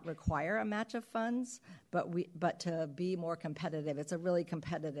does not require a match of funds, but to be more competitive, it's a really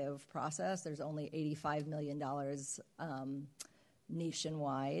competitive process. There's only $85 million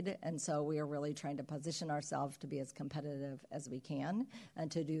nationwide, and so we are really trying to position ourselves to be as competitive as we can. And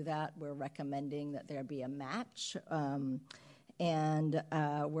to do that, we're recommending that there be a match. And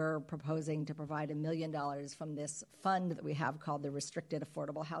we're proposing to provide $1 million from this fund that we have called the Restricted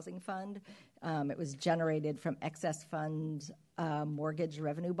Affordable Housing Fund. It was generated from excess fund mortgage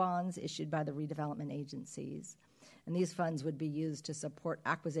revenue bonds issued by the redevelopment agencies. And these funds would be used to support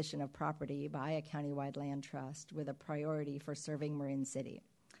acquisition of property by a countywide land trust with a priority for serving Marin City.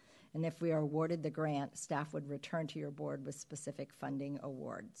 And if we are awarded the grant, staff would return to your board with specific funding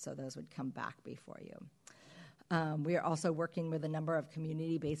awards. So those would come back before you. We are also working with a number of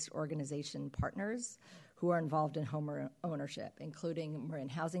community-based organization partners who are involved in home ownership, including Marin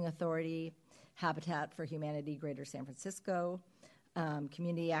Housing Authority, Habitat for Humanity Greater San Francisco,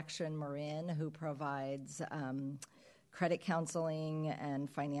 Community Action Marin, who provides credit counseling and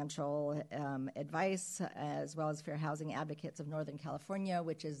financial advice, as well as Fair Housing Advocates of Northern California,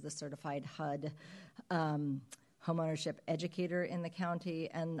 which is the certified HUD homeownership educator in the county,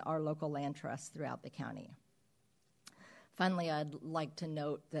 and our local land trusts throughout the county. Finally, I'd like to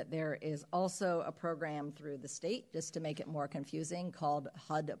note that there is also a program through the state, just to make it more confusing, called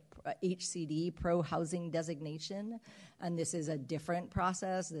HCD, Pro Housing Designation. And this is a different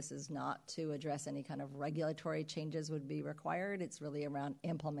process. This is not to address any kind of regulatory changes would be required. It's really around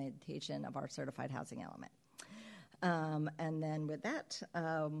implementation of our certified housing element. And then with that,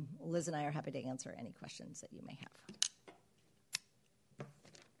 Liz and I are happy to answer any questions that you may have.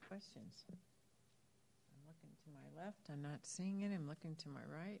 Questions? I'm looking to my left. I'm not seeing it. I'm looking to my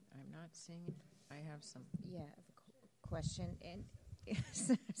right. I'm not seeing it. I have some. Yeah, I have a question. And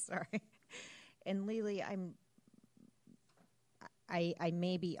sorry. And Lily, I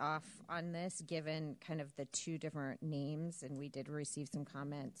may be off on this given kind of the two different names, and we did receive some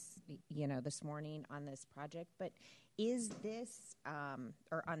comments, this morning on this project. But is this,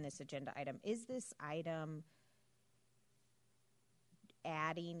 or on this agenda item, is this item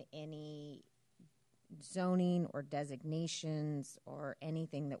adding any zoning or designations or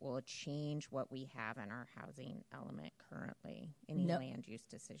anything that will change what we have in our housing element currently? Any land use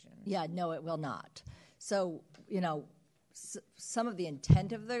decisions? Yeah, no, it will not. So, some of the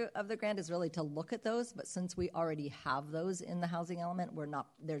intent of the grant is really to look at those, but since we already have those in the housing element,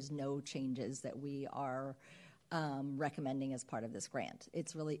 there's no changes that we are recommending as part of this grant.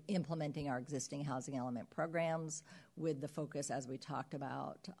 It's really implementing our existing housing element programs with the focus, as we talked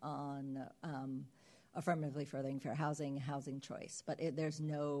about, on affirmatively furthering fair housing, housing choice. But there's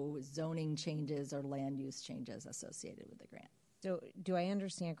no zoning changes or land use changes associated with the grant. So do I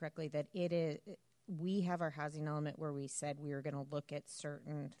understand correctly that we have our housing element where we said we were going to look at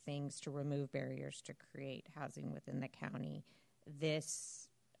certain things to remove barriers to create housing within the county? This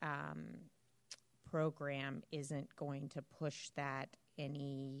program isn't going to push that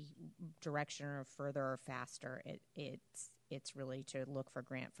any direction or further or faster. It's really to look for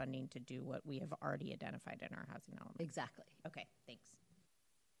grant funding to do what we have already identified in our housing element. Exactly. Okay, thanks.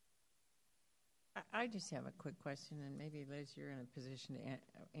 I just have a quick question, and maybe, Liz, you're in a position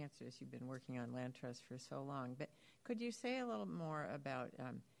to answer this. You've been working on land trust for so long. But could you say a little more about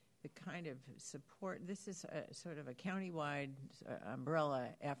the kind of support? This is sort of a countywide umbrella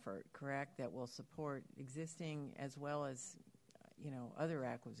effort, correct, that will support existing as well as, other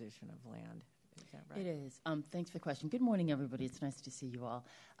acquisition of land. Is that right? It is. Thanks for the question. Good morning, everybody. It's nice to see you all.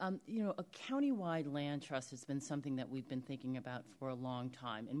 A countywide land trust has been something that we've been thinking about for a long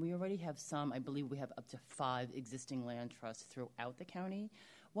time, and we already have some. I believe we have up to 5 existing land trusts throughout the county.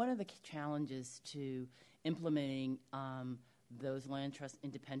 One of the challenges to implementing those land trusts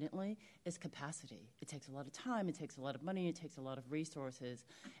independently is capacity. It takes a lot of time, it takes a lot of money, it takes a lot of resources,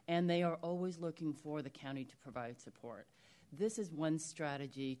 and they are always looking for the county to provide support. This is one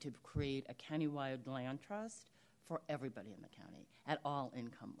strategy to create a countywide land trust for everybody in the county at all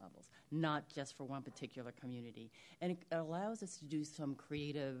income levels, not just for one particular community. And it allows us to do some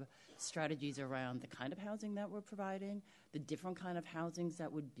creative strategies around the kind of housing that we're providing, the different kind of housings that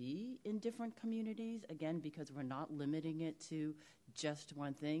would be in different communities, again, because we're not limiting it to just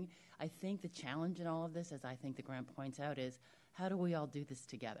one thing. I think the challenge in all of this, as I think the grant points out, is how do we all do this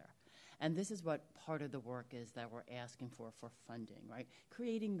together? And this is what part of the work is that we're asking for funding, right?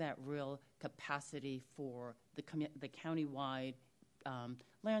 Creating that real capacity for the countywide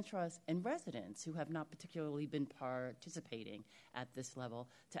land trust and residents who have not particularly been participating at this level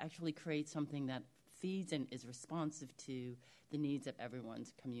to actually create something that feeds and is responsive to the needs of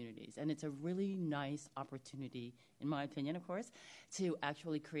everyone's communities. And it's a really nice opportunity, in my opinion, of course, to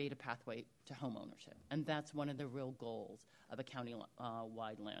actually create a pathway to home ownership. And that's one of the real goals of a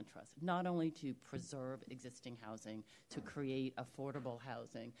county-wide land trust, not only to preserve existing housing, to create affordable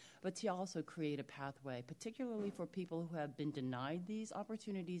housing, but to also create a pathway, particularly for people who have been denied these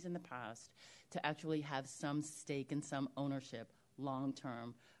opportunities in the past, to actually have some stake and some ownership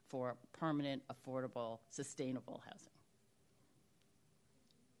long-term for permanent, affordable, sustainable housing.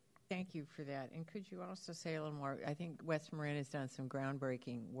 Thank you for that. And could you also say a little more? I think West Marin has done some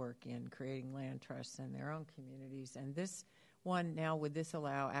groundbreaking work in creating land trusts in their own communities. And this one now, would this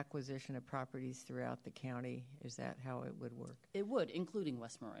allow acquisition of properties throughout the county? Is that how it would work? It would, including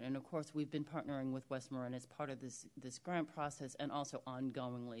West Marin. And of course, we've been partnering with West Marin as part of this grant process and also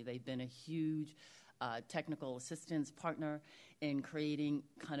ongoingly. They've been a huge technical assistance partner in creating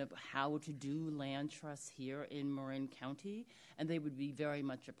kind of how to do land trusts here in Marin County, and they would be very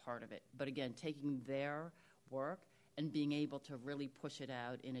much a part of it. But again, taking their work and being able to really push it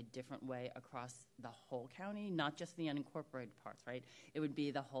out in a different way across the whole county, not just the unincorporated parts, right? It would be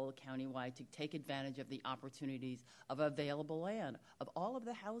the whole county-wide to take advantage of the opportunities of available land, of all of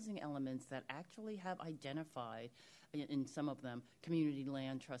the housing elements that actually have identified in some of them, community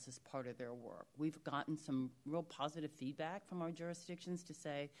land trust is part of their work. We've gotten some real positive feedback from our jurisdictions to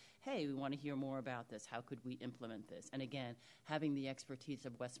say, hey, we want to hear more about this. How could we implement this? And again, having the expertise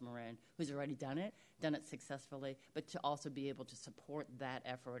of West Marin, who's already done it successfully, but to also be able to support that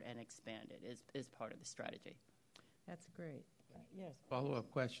effort and expand it is part of the strategy. That's great. Yes. Follow-up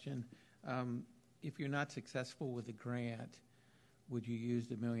question. If you're not successful with the grant, would you use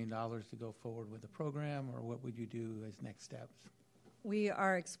the $1 million to go forward with the program, or what would you do as next steps? We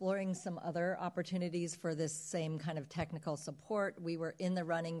are exploring some other opportunities for this same kind of technical support. We were in the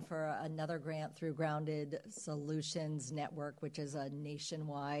running for another grant through Grounded Solutions Network, which is a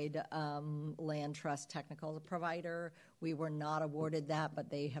nationwide land trust technical provider. We were not awarded that, but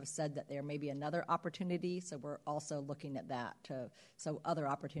they have said that there may be another opportunity, so we're also looking at that, so other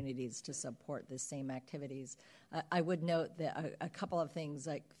opportunities to support the same activities. I would note that a couple of things,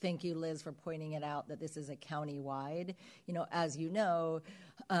 like thank you, Liz, for pointing it out that this is a county-wide. As you know,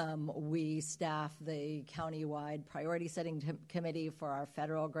 we staff the county-wide priority setting committee for our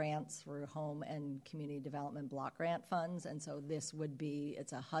federal grants for home and community development block grant funds, and so this would be,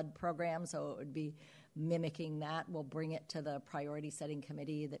 it's a HUD program, so it would be mimicking that. We'll bring it to the priority setting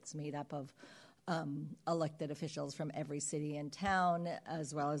committee that's made up of elected officials from every city and town,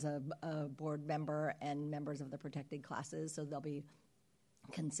 as well as a board member and members of the protected classes. So they'll be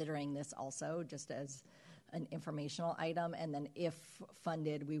considering this also just as an informational item. And then if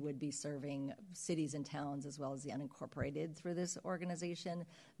funded, we would be serving cities and towns as well as the unincorporated through this organization.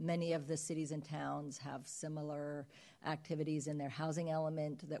 Many of the cities and towns have similar activities in their housing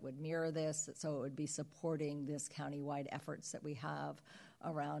element that would mirror this. So it would be supporting this countywide efforts that we have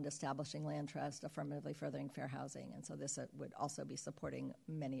around establishing land trust, affirmatively furthering fair housing. And so this would also be supporting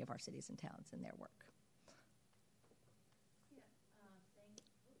many of our cities and towns in their work.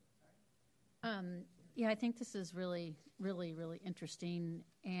 Yeah, I think this is really, really, really interesting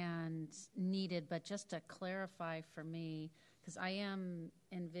and needed. But just to clarify for me, because I am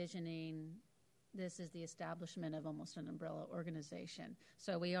envisioning this is the establishment of almost an umbrella organization.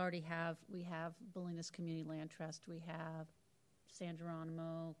 So we have Bolinas Community Land Trust, we have San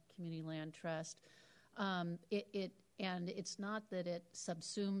Geronimo Community Land Trust. And it's not that it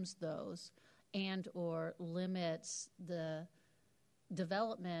subsumes those and or limits the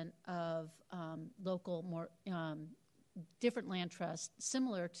development of local, more different land trusts,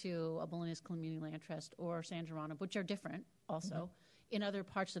 similar to a Bolinas Community Land Trust or San Geronimo, which are different also in other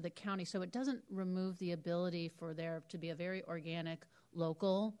parts of the county. So it doesn't remove the ability for there to be a very organic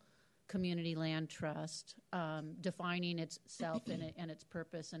local community land trust, defining itself and its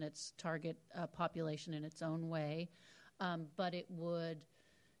purpose and its target population in its own way, but it would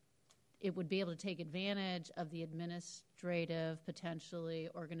be able to take advantage of the administrative, potentially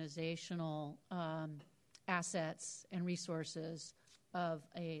organizational assets and resources of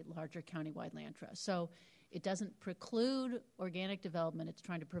a larger countywide land trust. So it doesn't preclude organic development. It's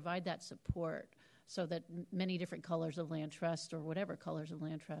trying to provide that support so that many different colors of land trust or whatever colors of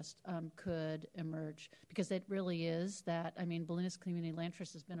land trust could emerge. Because it really is that, Bolinas Community Land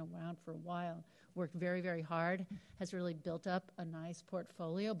Trust has been around for a while, worked very, very hard, has really built up a nice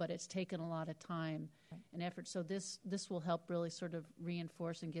portfolio, but it's taken a lot of time and effort. So this will help really sort of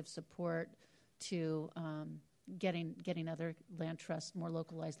reinforce and give support to getting other land trusts, more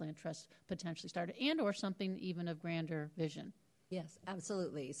localized land trusts potentially started, and or something even of grander vision. Yes,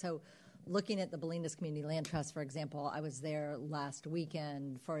 absolutely. So looking at the Bolinas Community Land Trust, for example, I was there last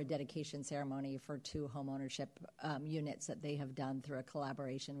weekend for a dedication ceremony for 2 homeownership units that they have done through a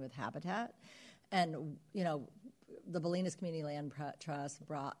collaboration with Habitat. And, the Bolinas Community Land Trust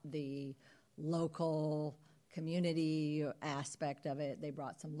brought the local community aspect of it. They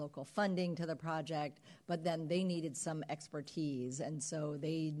brought some local funding to the project, but then they needed some expertise, and so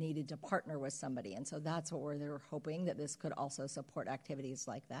they needed to partner with somebody. And so that's what they're hoping, that this could also support activities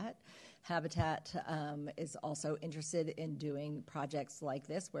like that. Habitat is also interested in doing projects like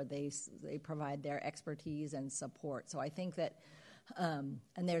this where they provide their expertise and support. So I think that, and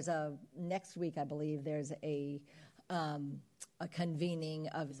there's next week, I believe, there's a convening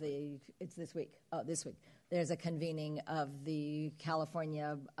of this week. There's a convening of the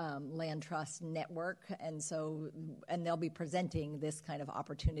California Land Trust Network, and they'll be presenting this kind of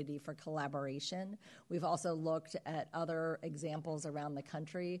opportunity for collaboration. We've also looked at other examples around the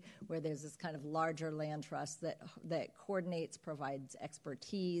country where there's this kind of larger land trust that coordinates, provides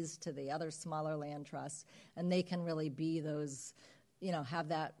expertise to the other smaller land trusts, and they can really be those, have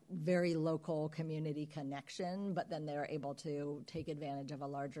that very local community connection, but then they're able to take advantage of a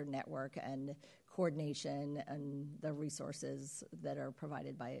larger network and coordination and the resources that are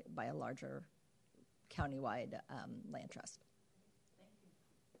provided by a larger countywide land trust.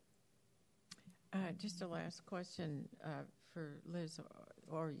 Just a last question for Liz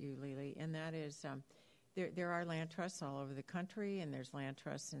or you, Lily, and that is there are land trusts all over the country, and there's land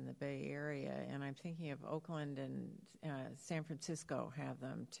trusts in the Bay Area, and I'm thinking of Oakland and San Francisco have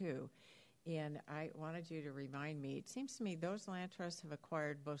them too. And I wanted you to remind me, it seems to me those land trusts have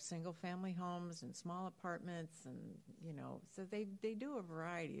acquired both single-family homes and small apartments, and, so they do a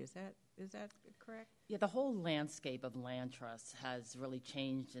variety. Is that correct? Yeah, the whole landscape of land trusts has really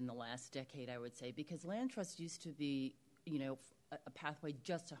changed in the last decade, I would say, because land trusts used to be, a pathway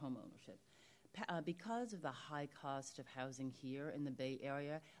just to home ownership. Because of the high cost of housing here in the Bay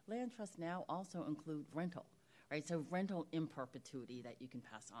Area, land trusts now also include rental. Right, so rental in perpetuity that you can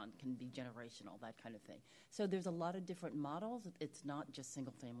pass on can be generational, that kind of thing. So there's a lot of different models. It's not just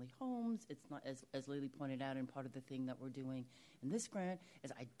single-family homes. It's not, as Lily pointed out, and part of the thing that we're doing in this grant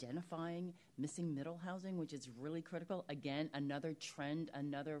is identifying missing middle housing, which is really critical. Again, another trend,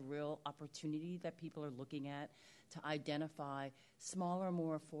 another real opportunity that people are looking at to identify smaller,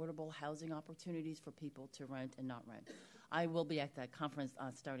 more affordable housing opportunities for people to rent and not rent. I will be at that conference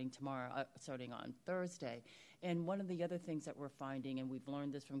starting on Thursday. And one of the other things that we're finding, and we've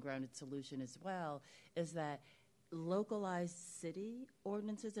learned this from Grounded Solution as well, is that localized city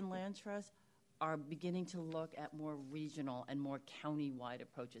ordinances and land trusts are beginning to look at more regional and more county-wide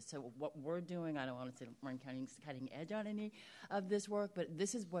approaches. So what we're doing, I don't want to say Marin County's cutting edge on any of this work, but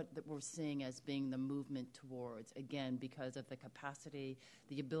this is what we're seeing as being the movement towards, again, because of the capacity,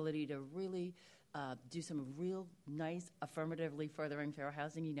 the ability to really do some real nice affirmatively furthering fair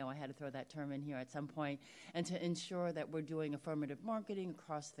housing. I had to throw that term in here at some point, and to ensure that we're doing affirmative marketing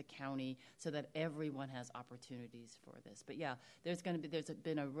across the county so that everyone has opportunities for this. But yeah, there's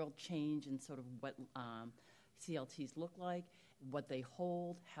been a real change in sort of what CLTs look like, what they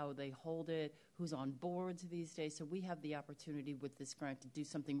hold, how they hold it, who's on boards these days. So we have the opportunity with this grant to do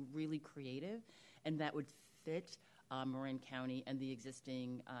something really creative, and that would fit Marin County and the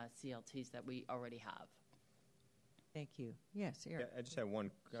existing CLTs that we already have. Thank you. Yes, Eric. Yeah, I just have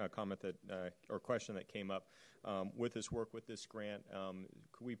one comment or question that came up. With this work, with this grant,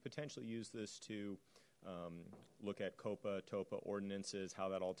 could we potentially use this to look at COPA, TOPA ordinances, how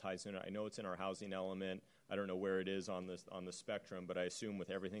that all ties in? I know it's in our housing element. I don't know where it is on the spectrum, but I assume with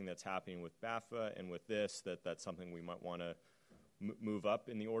everything that's happening with BAFA and with this, that's something we might want to move up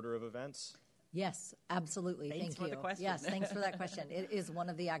in the order of events. Yes, absolutely. Thanks for Thank you. the question. Yes, thanks for that question. It is one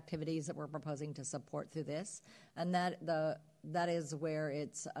of the activities that we're proposing to support through this, and that is where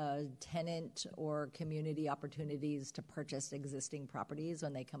it's tenant or community opportunities to purchase existing properties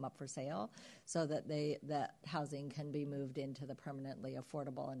when they come up for sale, so that that housing can be moved into the permanently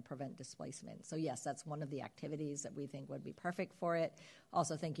affordable and prevent displacement. So yes, that's one of the activities that we think would be perfect for it.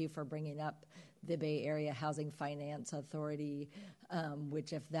 Also, thank you for bringing up the Bay Area Housing Finance Authority,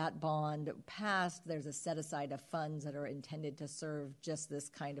 which if that bond passed, there's a set aside of funds that are intended to serve just this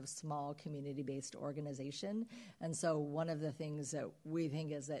kind of small community-based organization. And so one of the things that we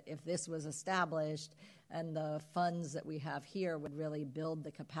think is that if this was established and the funds that we have here would really build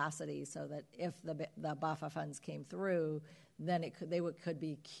the capacity so that if the BAFA funds came through, then they could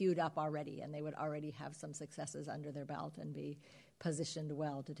be queued up already, and they would already have some successes under their belt and be positioned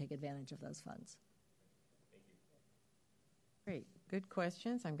well to take advantage of those funds. Thank you. Great. Good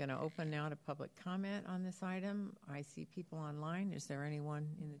questions. I'm going to open now to public comment on this item. I see people online. Is there anyone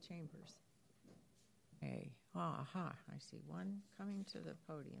in the chambers? Hey. Aha. I see one coming to the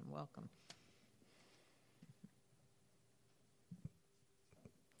podium. Welcome.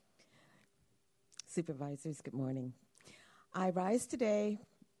 Supervisors, good morning. I rise today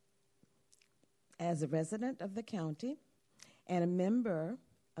as a resident of the county and a member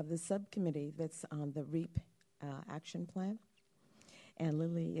of the subcommittee that's on the REAP action plan. And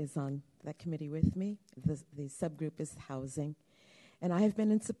Lily is on that committee with me. The subgroup is housing. And I have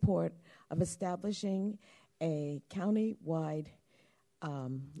been in support of establishing a county-wide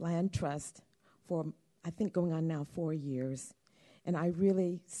land trust for, I think, going on now 4 years. And I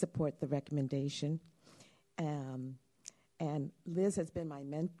really support the recommendation. And Liz has been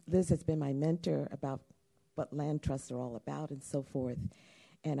my mentor about what land trusts are all about and so forth.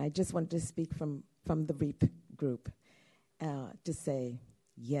 And I just wanted to speak from the REAP group to say,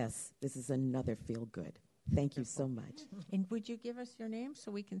 yes, this is another feel good. Thank you so much. And would you give us your name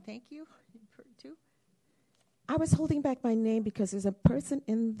so we can thank you too? I was holding back my name because there's a person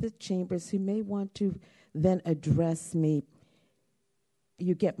in the chambers who may want to then address me.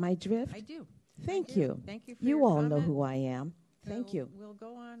 You get my drift? I do. Thank you. Thank you for you your all comment. know who I am. Thank you. We'll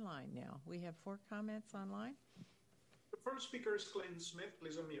go online now. We have 4 comments online. The first speaker is Clinton Smith.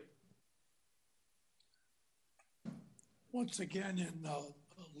 Please unmute. Once again,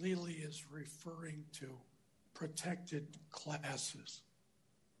 Lily is referring to protected classes.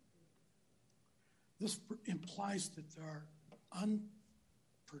 This implies that there are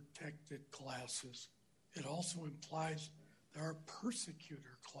unprotected classes. It also implies there are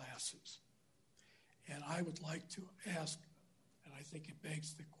persecutor classes. And I would like to ask, and I think it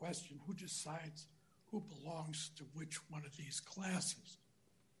begs the question, who decides who belongs to which one of these classes?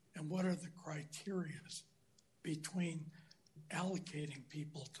 And what are the criteria between allocating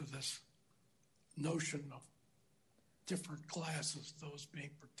people to this notion of different classes, those being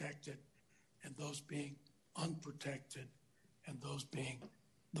protected and those being unprotected and those being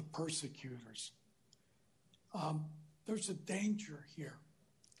the persecutors? There's a danger here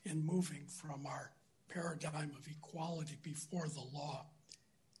in moving from our paradigm of equality before the law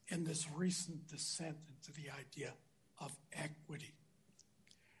in this recent descent into the idea of equity,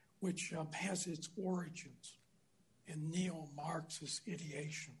 which has its origins in neo-Marxist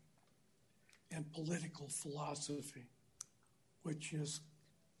ideation and political philosophy, which is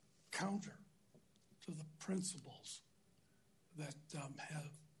counter to the principles that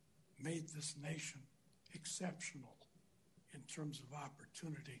have made this nation exceptional in terms of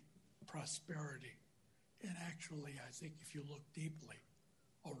opportunity, prosperity, and actually, I think if you look deeply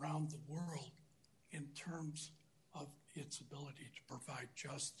around the world in terms of its ability to provide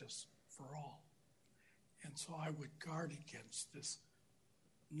justice for all. And so I would guard against this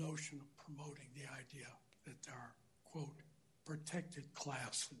notion of promoting the idea that there are, quote, protected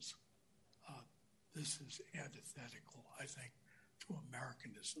classes. This is antithetical, I think, to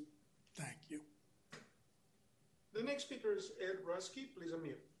Americanism. Thank you. The next speaker is Ed Rusky. Please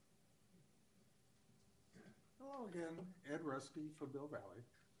unmute. Hello again, Ed Rusky for Bill Valley.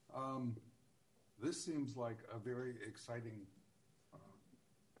 This seems like a very exciting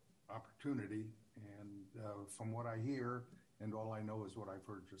opportunity, and from what I hear, and all I know is what I've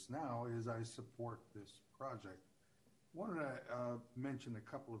heard just now, is I support this project. I wanted to mention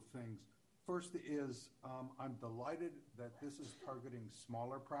a couple of things. First is I'm delighted that this is targeting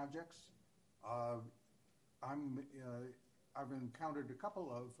smaller projects. I've encountered a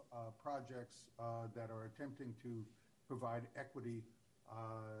couple of projects that are attempting to provide equity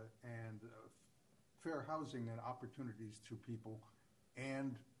and fair housing and opportunities to people.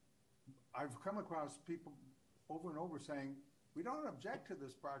 And I've come across people over and over saying, we don't object to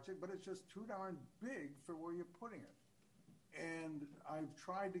this project, but it's just too darn big for where you're putting it. And I've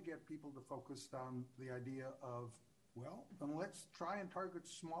tried to get people to focus on the idea of, well, then let's try and target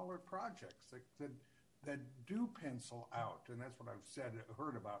smaller projects that do pencil out. And that's what I've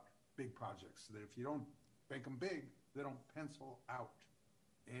heard about big projects, that if you don't make them big, they don't pencil out.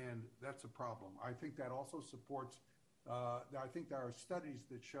 And that's a problem. I think that also supports, I think there are studies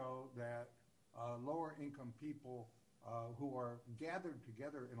that show that lower income people who are gathered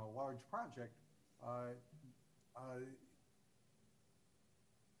together in a large project are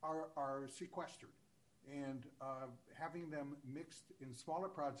sequestered. And having them mixed in smaller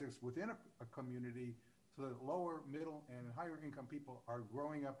projects within a community so that lower, middle, and higher income people are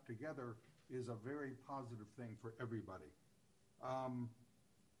growing up together is a very positive thing for everybody.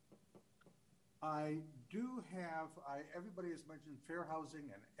 I do have, everybody has mentioned fair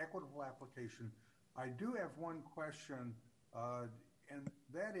housing and equitable application. I do have one question, and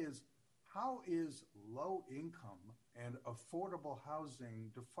that is, how is low income and affordable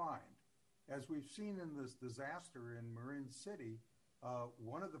housing defined? As we've seen in this disaster in Marin City,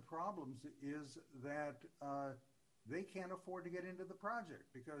 one of the problems is that they can't afford to get into the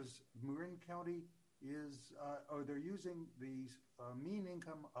project because Marin County is, or they're using the mean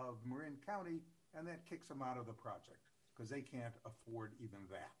income of Marin County, and that kicks them out of the project because they can't afford even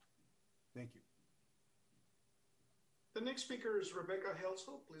that. Thank you. The next speaker is Rebecca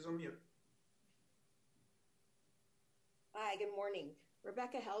Helsel. Please unmute. Hi, good morning.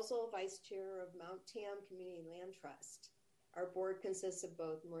 Rebecca Helsel, Vice Chair of Mount Tam Community Land Trust. Our board consists of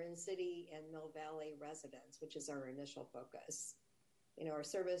both Marin City and Mill Valley residents, which is our initial focus. You know, our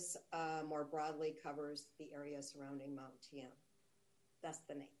service more broadly covers the area surrounding Mount Tam. That's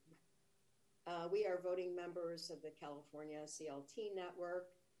the name. We are voting members of the California CLT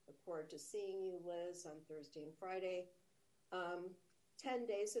network. Look forward to seeing you, Liz, on Thursday and Friday. 10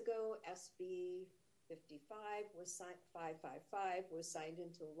 days ago, SB 555 was signed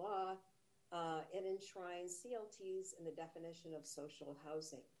into law. It enshrines CLTs in the definition of social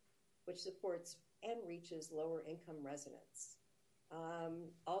housing, which supports and reaches lower income residents.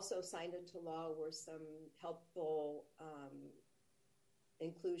 Also signed into law were some helpful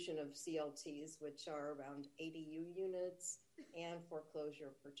inclusion of CLTs, which are around ADU units and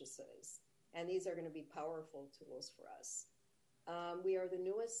foreclosure purchases. And these are going to be powerful tools for us. We are the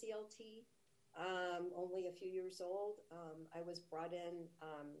newest CLT, only a few years old. I was brought in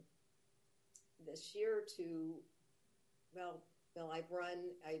this year to, I've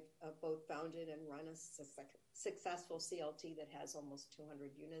both founded and run a successful CLT that has almost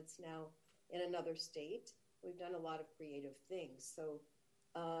 200 units now in another state. We've done a lot of creative things. So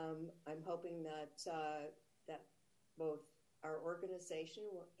I'm hoping that that both our organization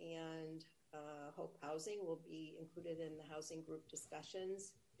and Hope Housing will be included in the housing group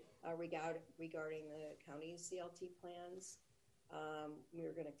discussions regarding the county CLT plans.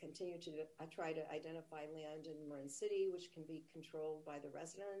 We're going to continue to try to identify land in Marin City, which can be controlled by the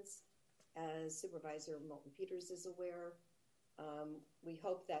residents. As Supervisor Moulton Peters is aware, we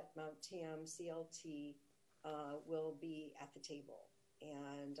hope that Mount Tam CLT will be at the table.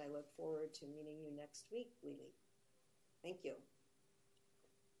 And I look forward to meeting you next week, Lily. Thank you.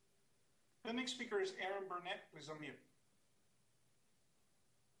 The next speaker is Aaron Burnett. Please unmute.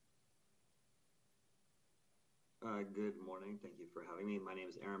 Good morning. Thank you for having me. My name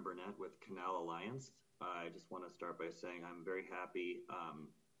is Aaron Burnett with Canal Alliance. I just want to start by saying I'm very happy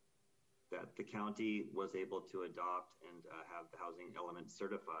that the county was able to adopt and have the housing element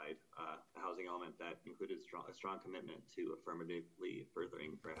certified, a housing element that included a strong commitment to affirmatively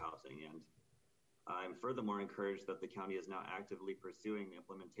furthering fair housing. And I'm furthermore encouraged that the county is now actively pursuing the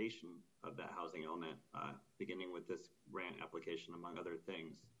implementation of that housing element, beginning with this grant application, among other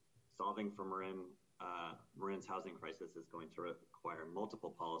things. Solving for Marin's housing crisis is going to require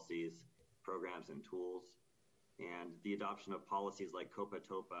multiple policies, programs, and tools. And the adoption of policies like COPA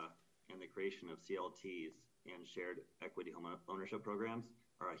TOPA and the creation of CLTs and shared equity home ownership programs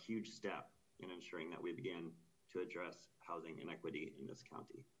are a huge step in ensuring that we begin to address housing inequity in this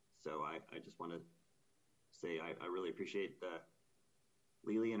county. So I just want to say I really appreciate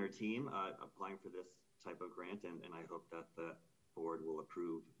Lily and her team applying for this type of grant, and I hope that the board will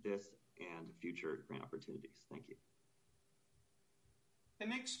approve this and future grant opportunities. Thank you. The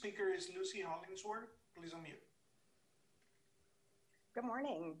next speaker is Lucy Hollingsworth. Please unmute. Good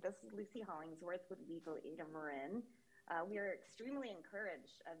morning. This is Lucy Hollingsworth with Legal Aid of Marin. We are extremely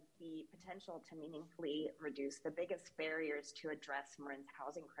encouraged of the potential to meaningfully reduce the biggest barriers to address Marin's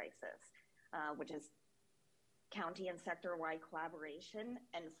housing crisis, which is county and sector-wide collaboration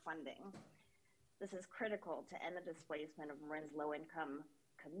and funding. This is critical to end the displacement of Marin's low-income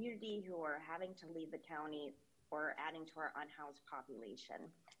community who are having to leave the county or adding to our unhoused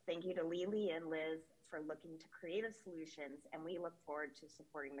population. Thank you to Lily and Liz for looking to creative solutions, and we look forward to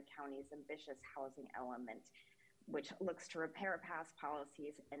supporting the county's ambitious housing element, which looks to repair past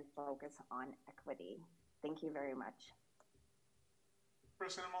policies and focus on equity. Thank you very much.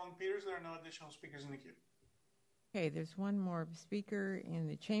 President Moulton Peters, there are no additional speakers in the queue. Okay, there's one more speaker in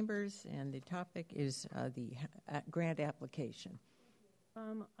the chambers, and the topic is the grant application.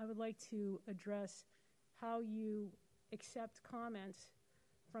 I would like to address how you accept comments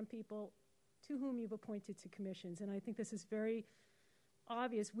from people to whom you've appointed to commissions, and I think this is very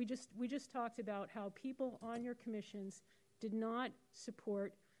obvious. We just talked about how people on your commissions did not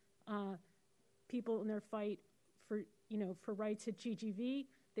support people in their fight for rights at GGV.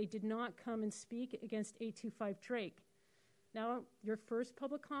 They did not come and speak against 825 Drake. Now, your first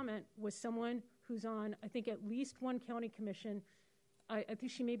public comment was someone who's on, I think, at least one county commission. I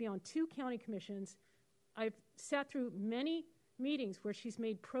think she may be on 2 county commissions. I've sat through many meetings where she's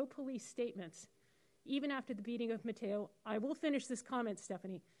made pro-police statements, even after the beating of Mateo. I will finish this comment,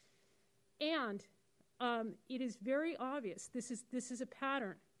 Stephanie. And it is very obvious, this is a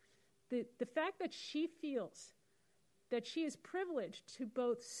pattern. The fact that she feels that she is privileged to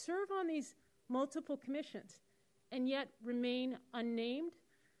both serve on these multiple commissions and yet remain unnamed,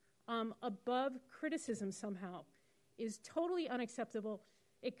 above criticism somehow, is totally unacceptable.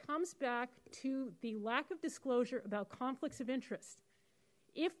 It comes back to the lack of disclosure about conflicts of interest.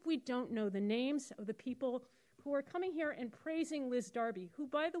 If we don't know the names of the people who are coming here and praising Liz Darby, who,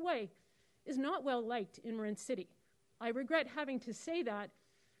 by the way, is not well liked in Marin City. I regret having to say that,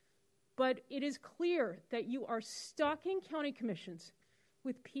 but it is clear that you are stocking county commissions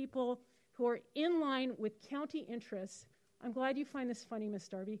with people who are in line with county interests. I'm glad you find this funny, Ms.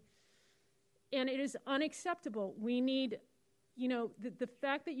 Darby. And it is unacceptable. We need, the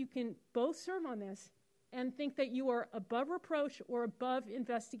fact that you can both serve on this and think that you are above reproach or above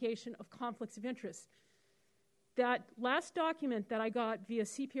investigation of conflicts of interest. That last document that I got via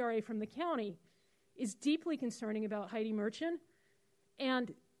CPRA from the county is deeply concerning about Heidi Merchant.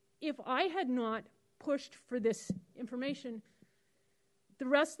 And if I had not pushed for this information, the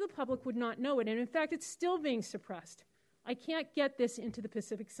rest of the public would not know it. And in fact, it's still being suppressed. I can't get this into the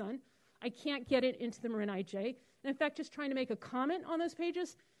Pacific Sun. I can't get it into the Marin IJ. And in fact, just trying to make a comment on those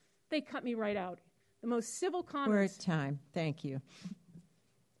pages, they cut me right out. The most civil comments. We're at time. Thank you.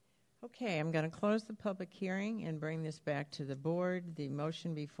 Okay, I'm going to close the public hearing and bring this back to the board. The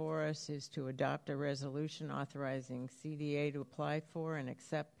motion before us is to adopt a resolution authorizing CDA to apply for and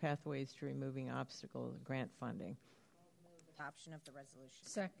accept pathways to removing obstacle grant funding. Adoption of the resolution.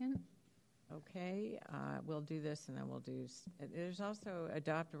 Second. Okay, we'll do this and then we'll do. There's also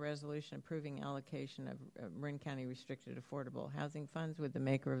adopt a resolution approving allocation of Marin County Restricted Affordable Housing Funds. Would the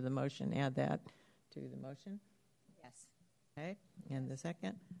maker of the motion add that to the motion? Yes. Okay, and the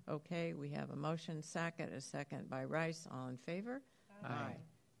second? Okay, we have a motion, a second by Rice. All in favor? Aye.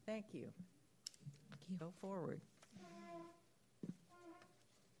 Thank you. Go forward.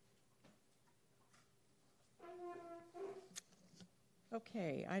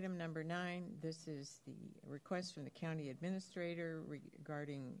 Okay, item number 9. This is the request from the county administrator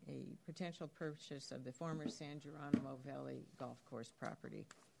regarding a potential purchase of the former San Geronimo Valley Golf Course property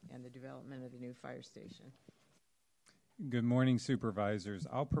and the development of the new fire station. Good morning, supervisors.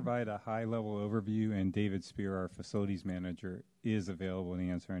 I'll provide a high-level overview, and David Spear, our facilities manager, is available to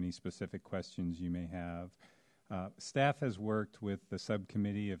answer any specific questions you may have. Staff has worked with the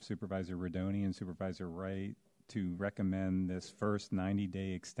subcommittee of Supervisor Rodoni and Supervisor Wright to recommend this first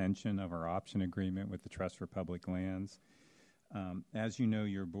 90-day extension of our option agreement with the Trust for Public Lands. As you know,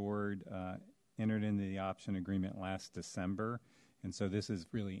 your board entered into the option agreement last December, and so this is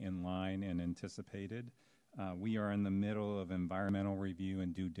really in line and anticipated. We are in the middle of environmental review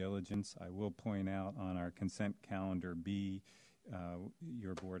and due diligence. I will point out on our consent calendar B,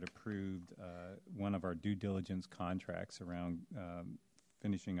 your board approved one of our due diligence contracts around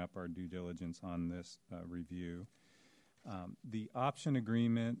finishing up our due diligence on this review. The option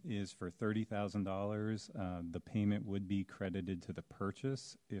agreement is for $30,000. The payment would be credited to the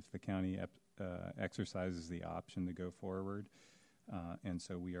purchase if the county exercises the option to go forward. And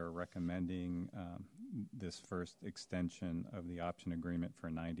so we are recommending this first extension of the option agreement for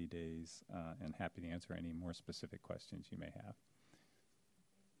 90 days and happy to answer any more specific questions you may have.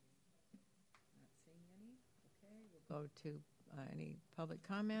 Not seeing any. Okay, we'll go to any public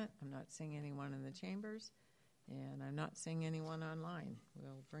comment. I'm not seeing anyone in the chambers, and I'm not seeing anyone online.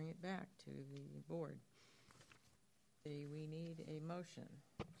 We'll bring it back to the board. We need a motion.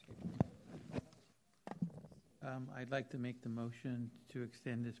 I'd like to make the motion to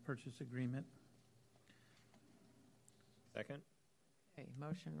extend this purchase agreement. Second. Okay,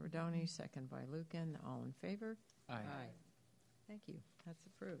 motion Rodoni, second by Lucan. All in favor? Aye. Thank you. That's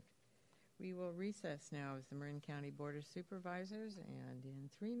approved. We will recess now as the Marin County Board of Supervisors, and in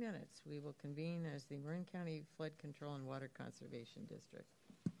 3 minutes we will convene as the Marin County Flood Control and Water Conservation District.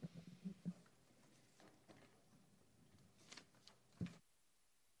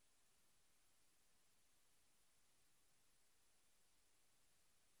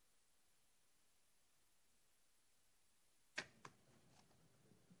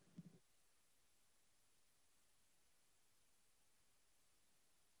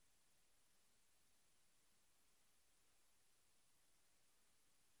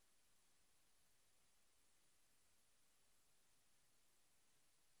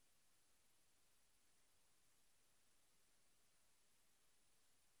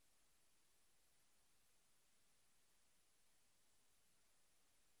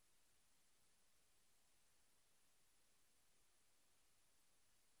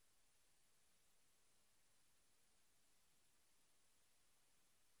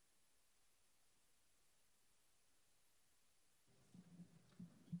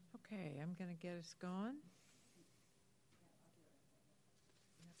 Okay, I'm going to get us going.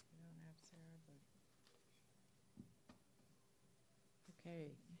 Yep, we don't have Sarah, but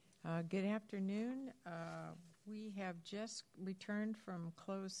okay. Good afternoon. We have just returned from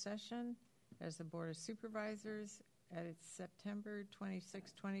closed session as the Board of Supervisors. At its September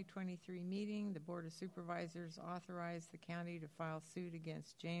 26, 2023 meeting, the Board of Supervisors authorized the county to file suit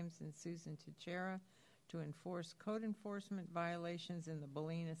against James and Susan Teixeira to enforce code enforcement violations in the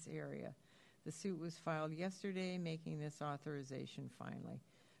Bolinas area. The suit was filed yesterday, making this authorization final.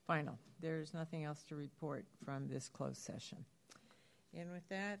 There's nothing else to report from this closed session. And with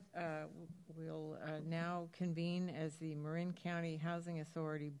that, we'll now convene as the Marin County Housing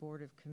Authority Board of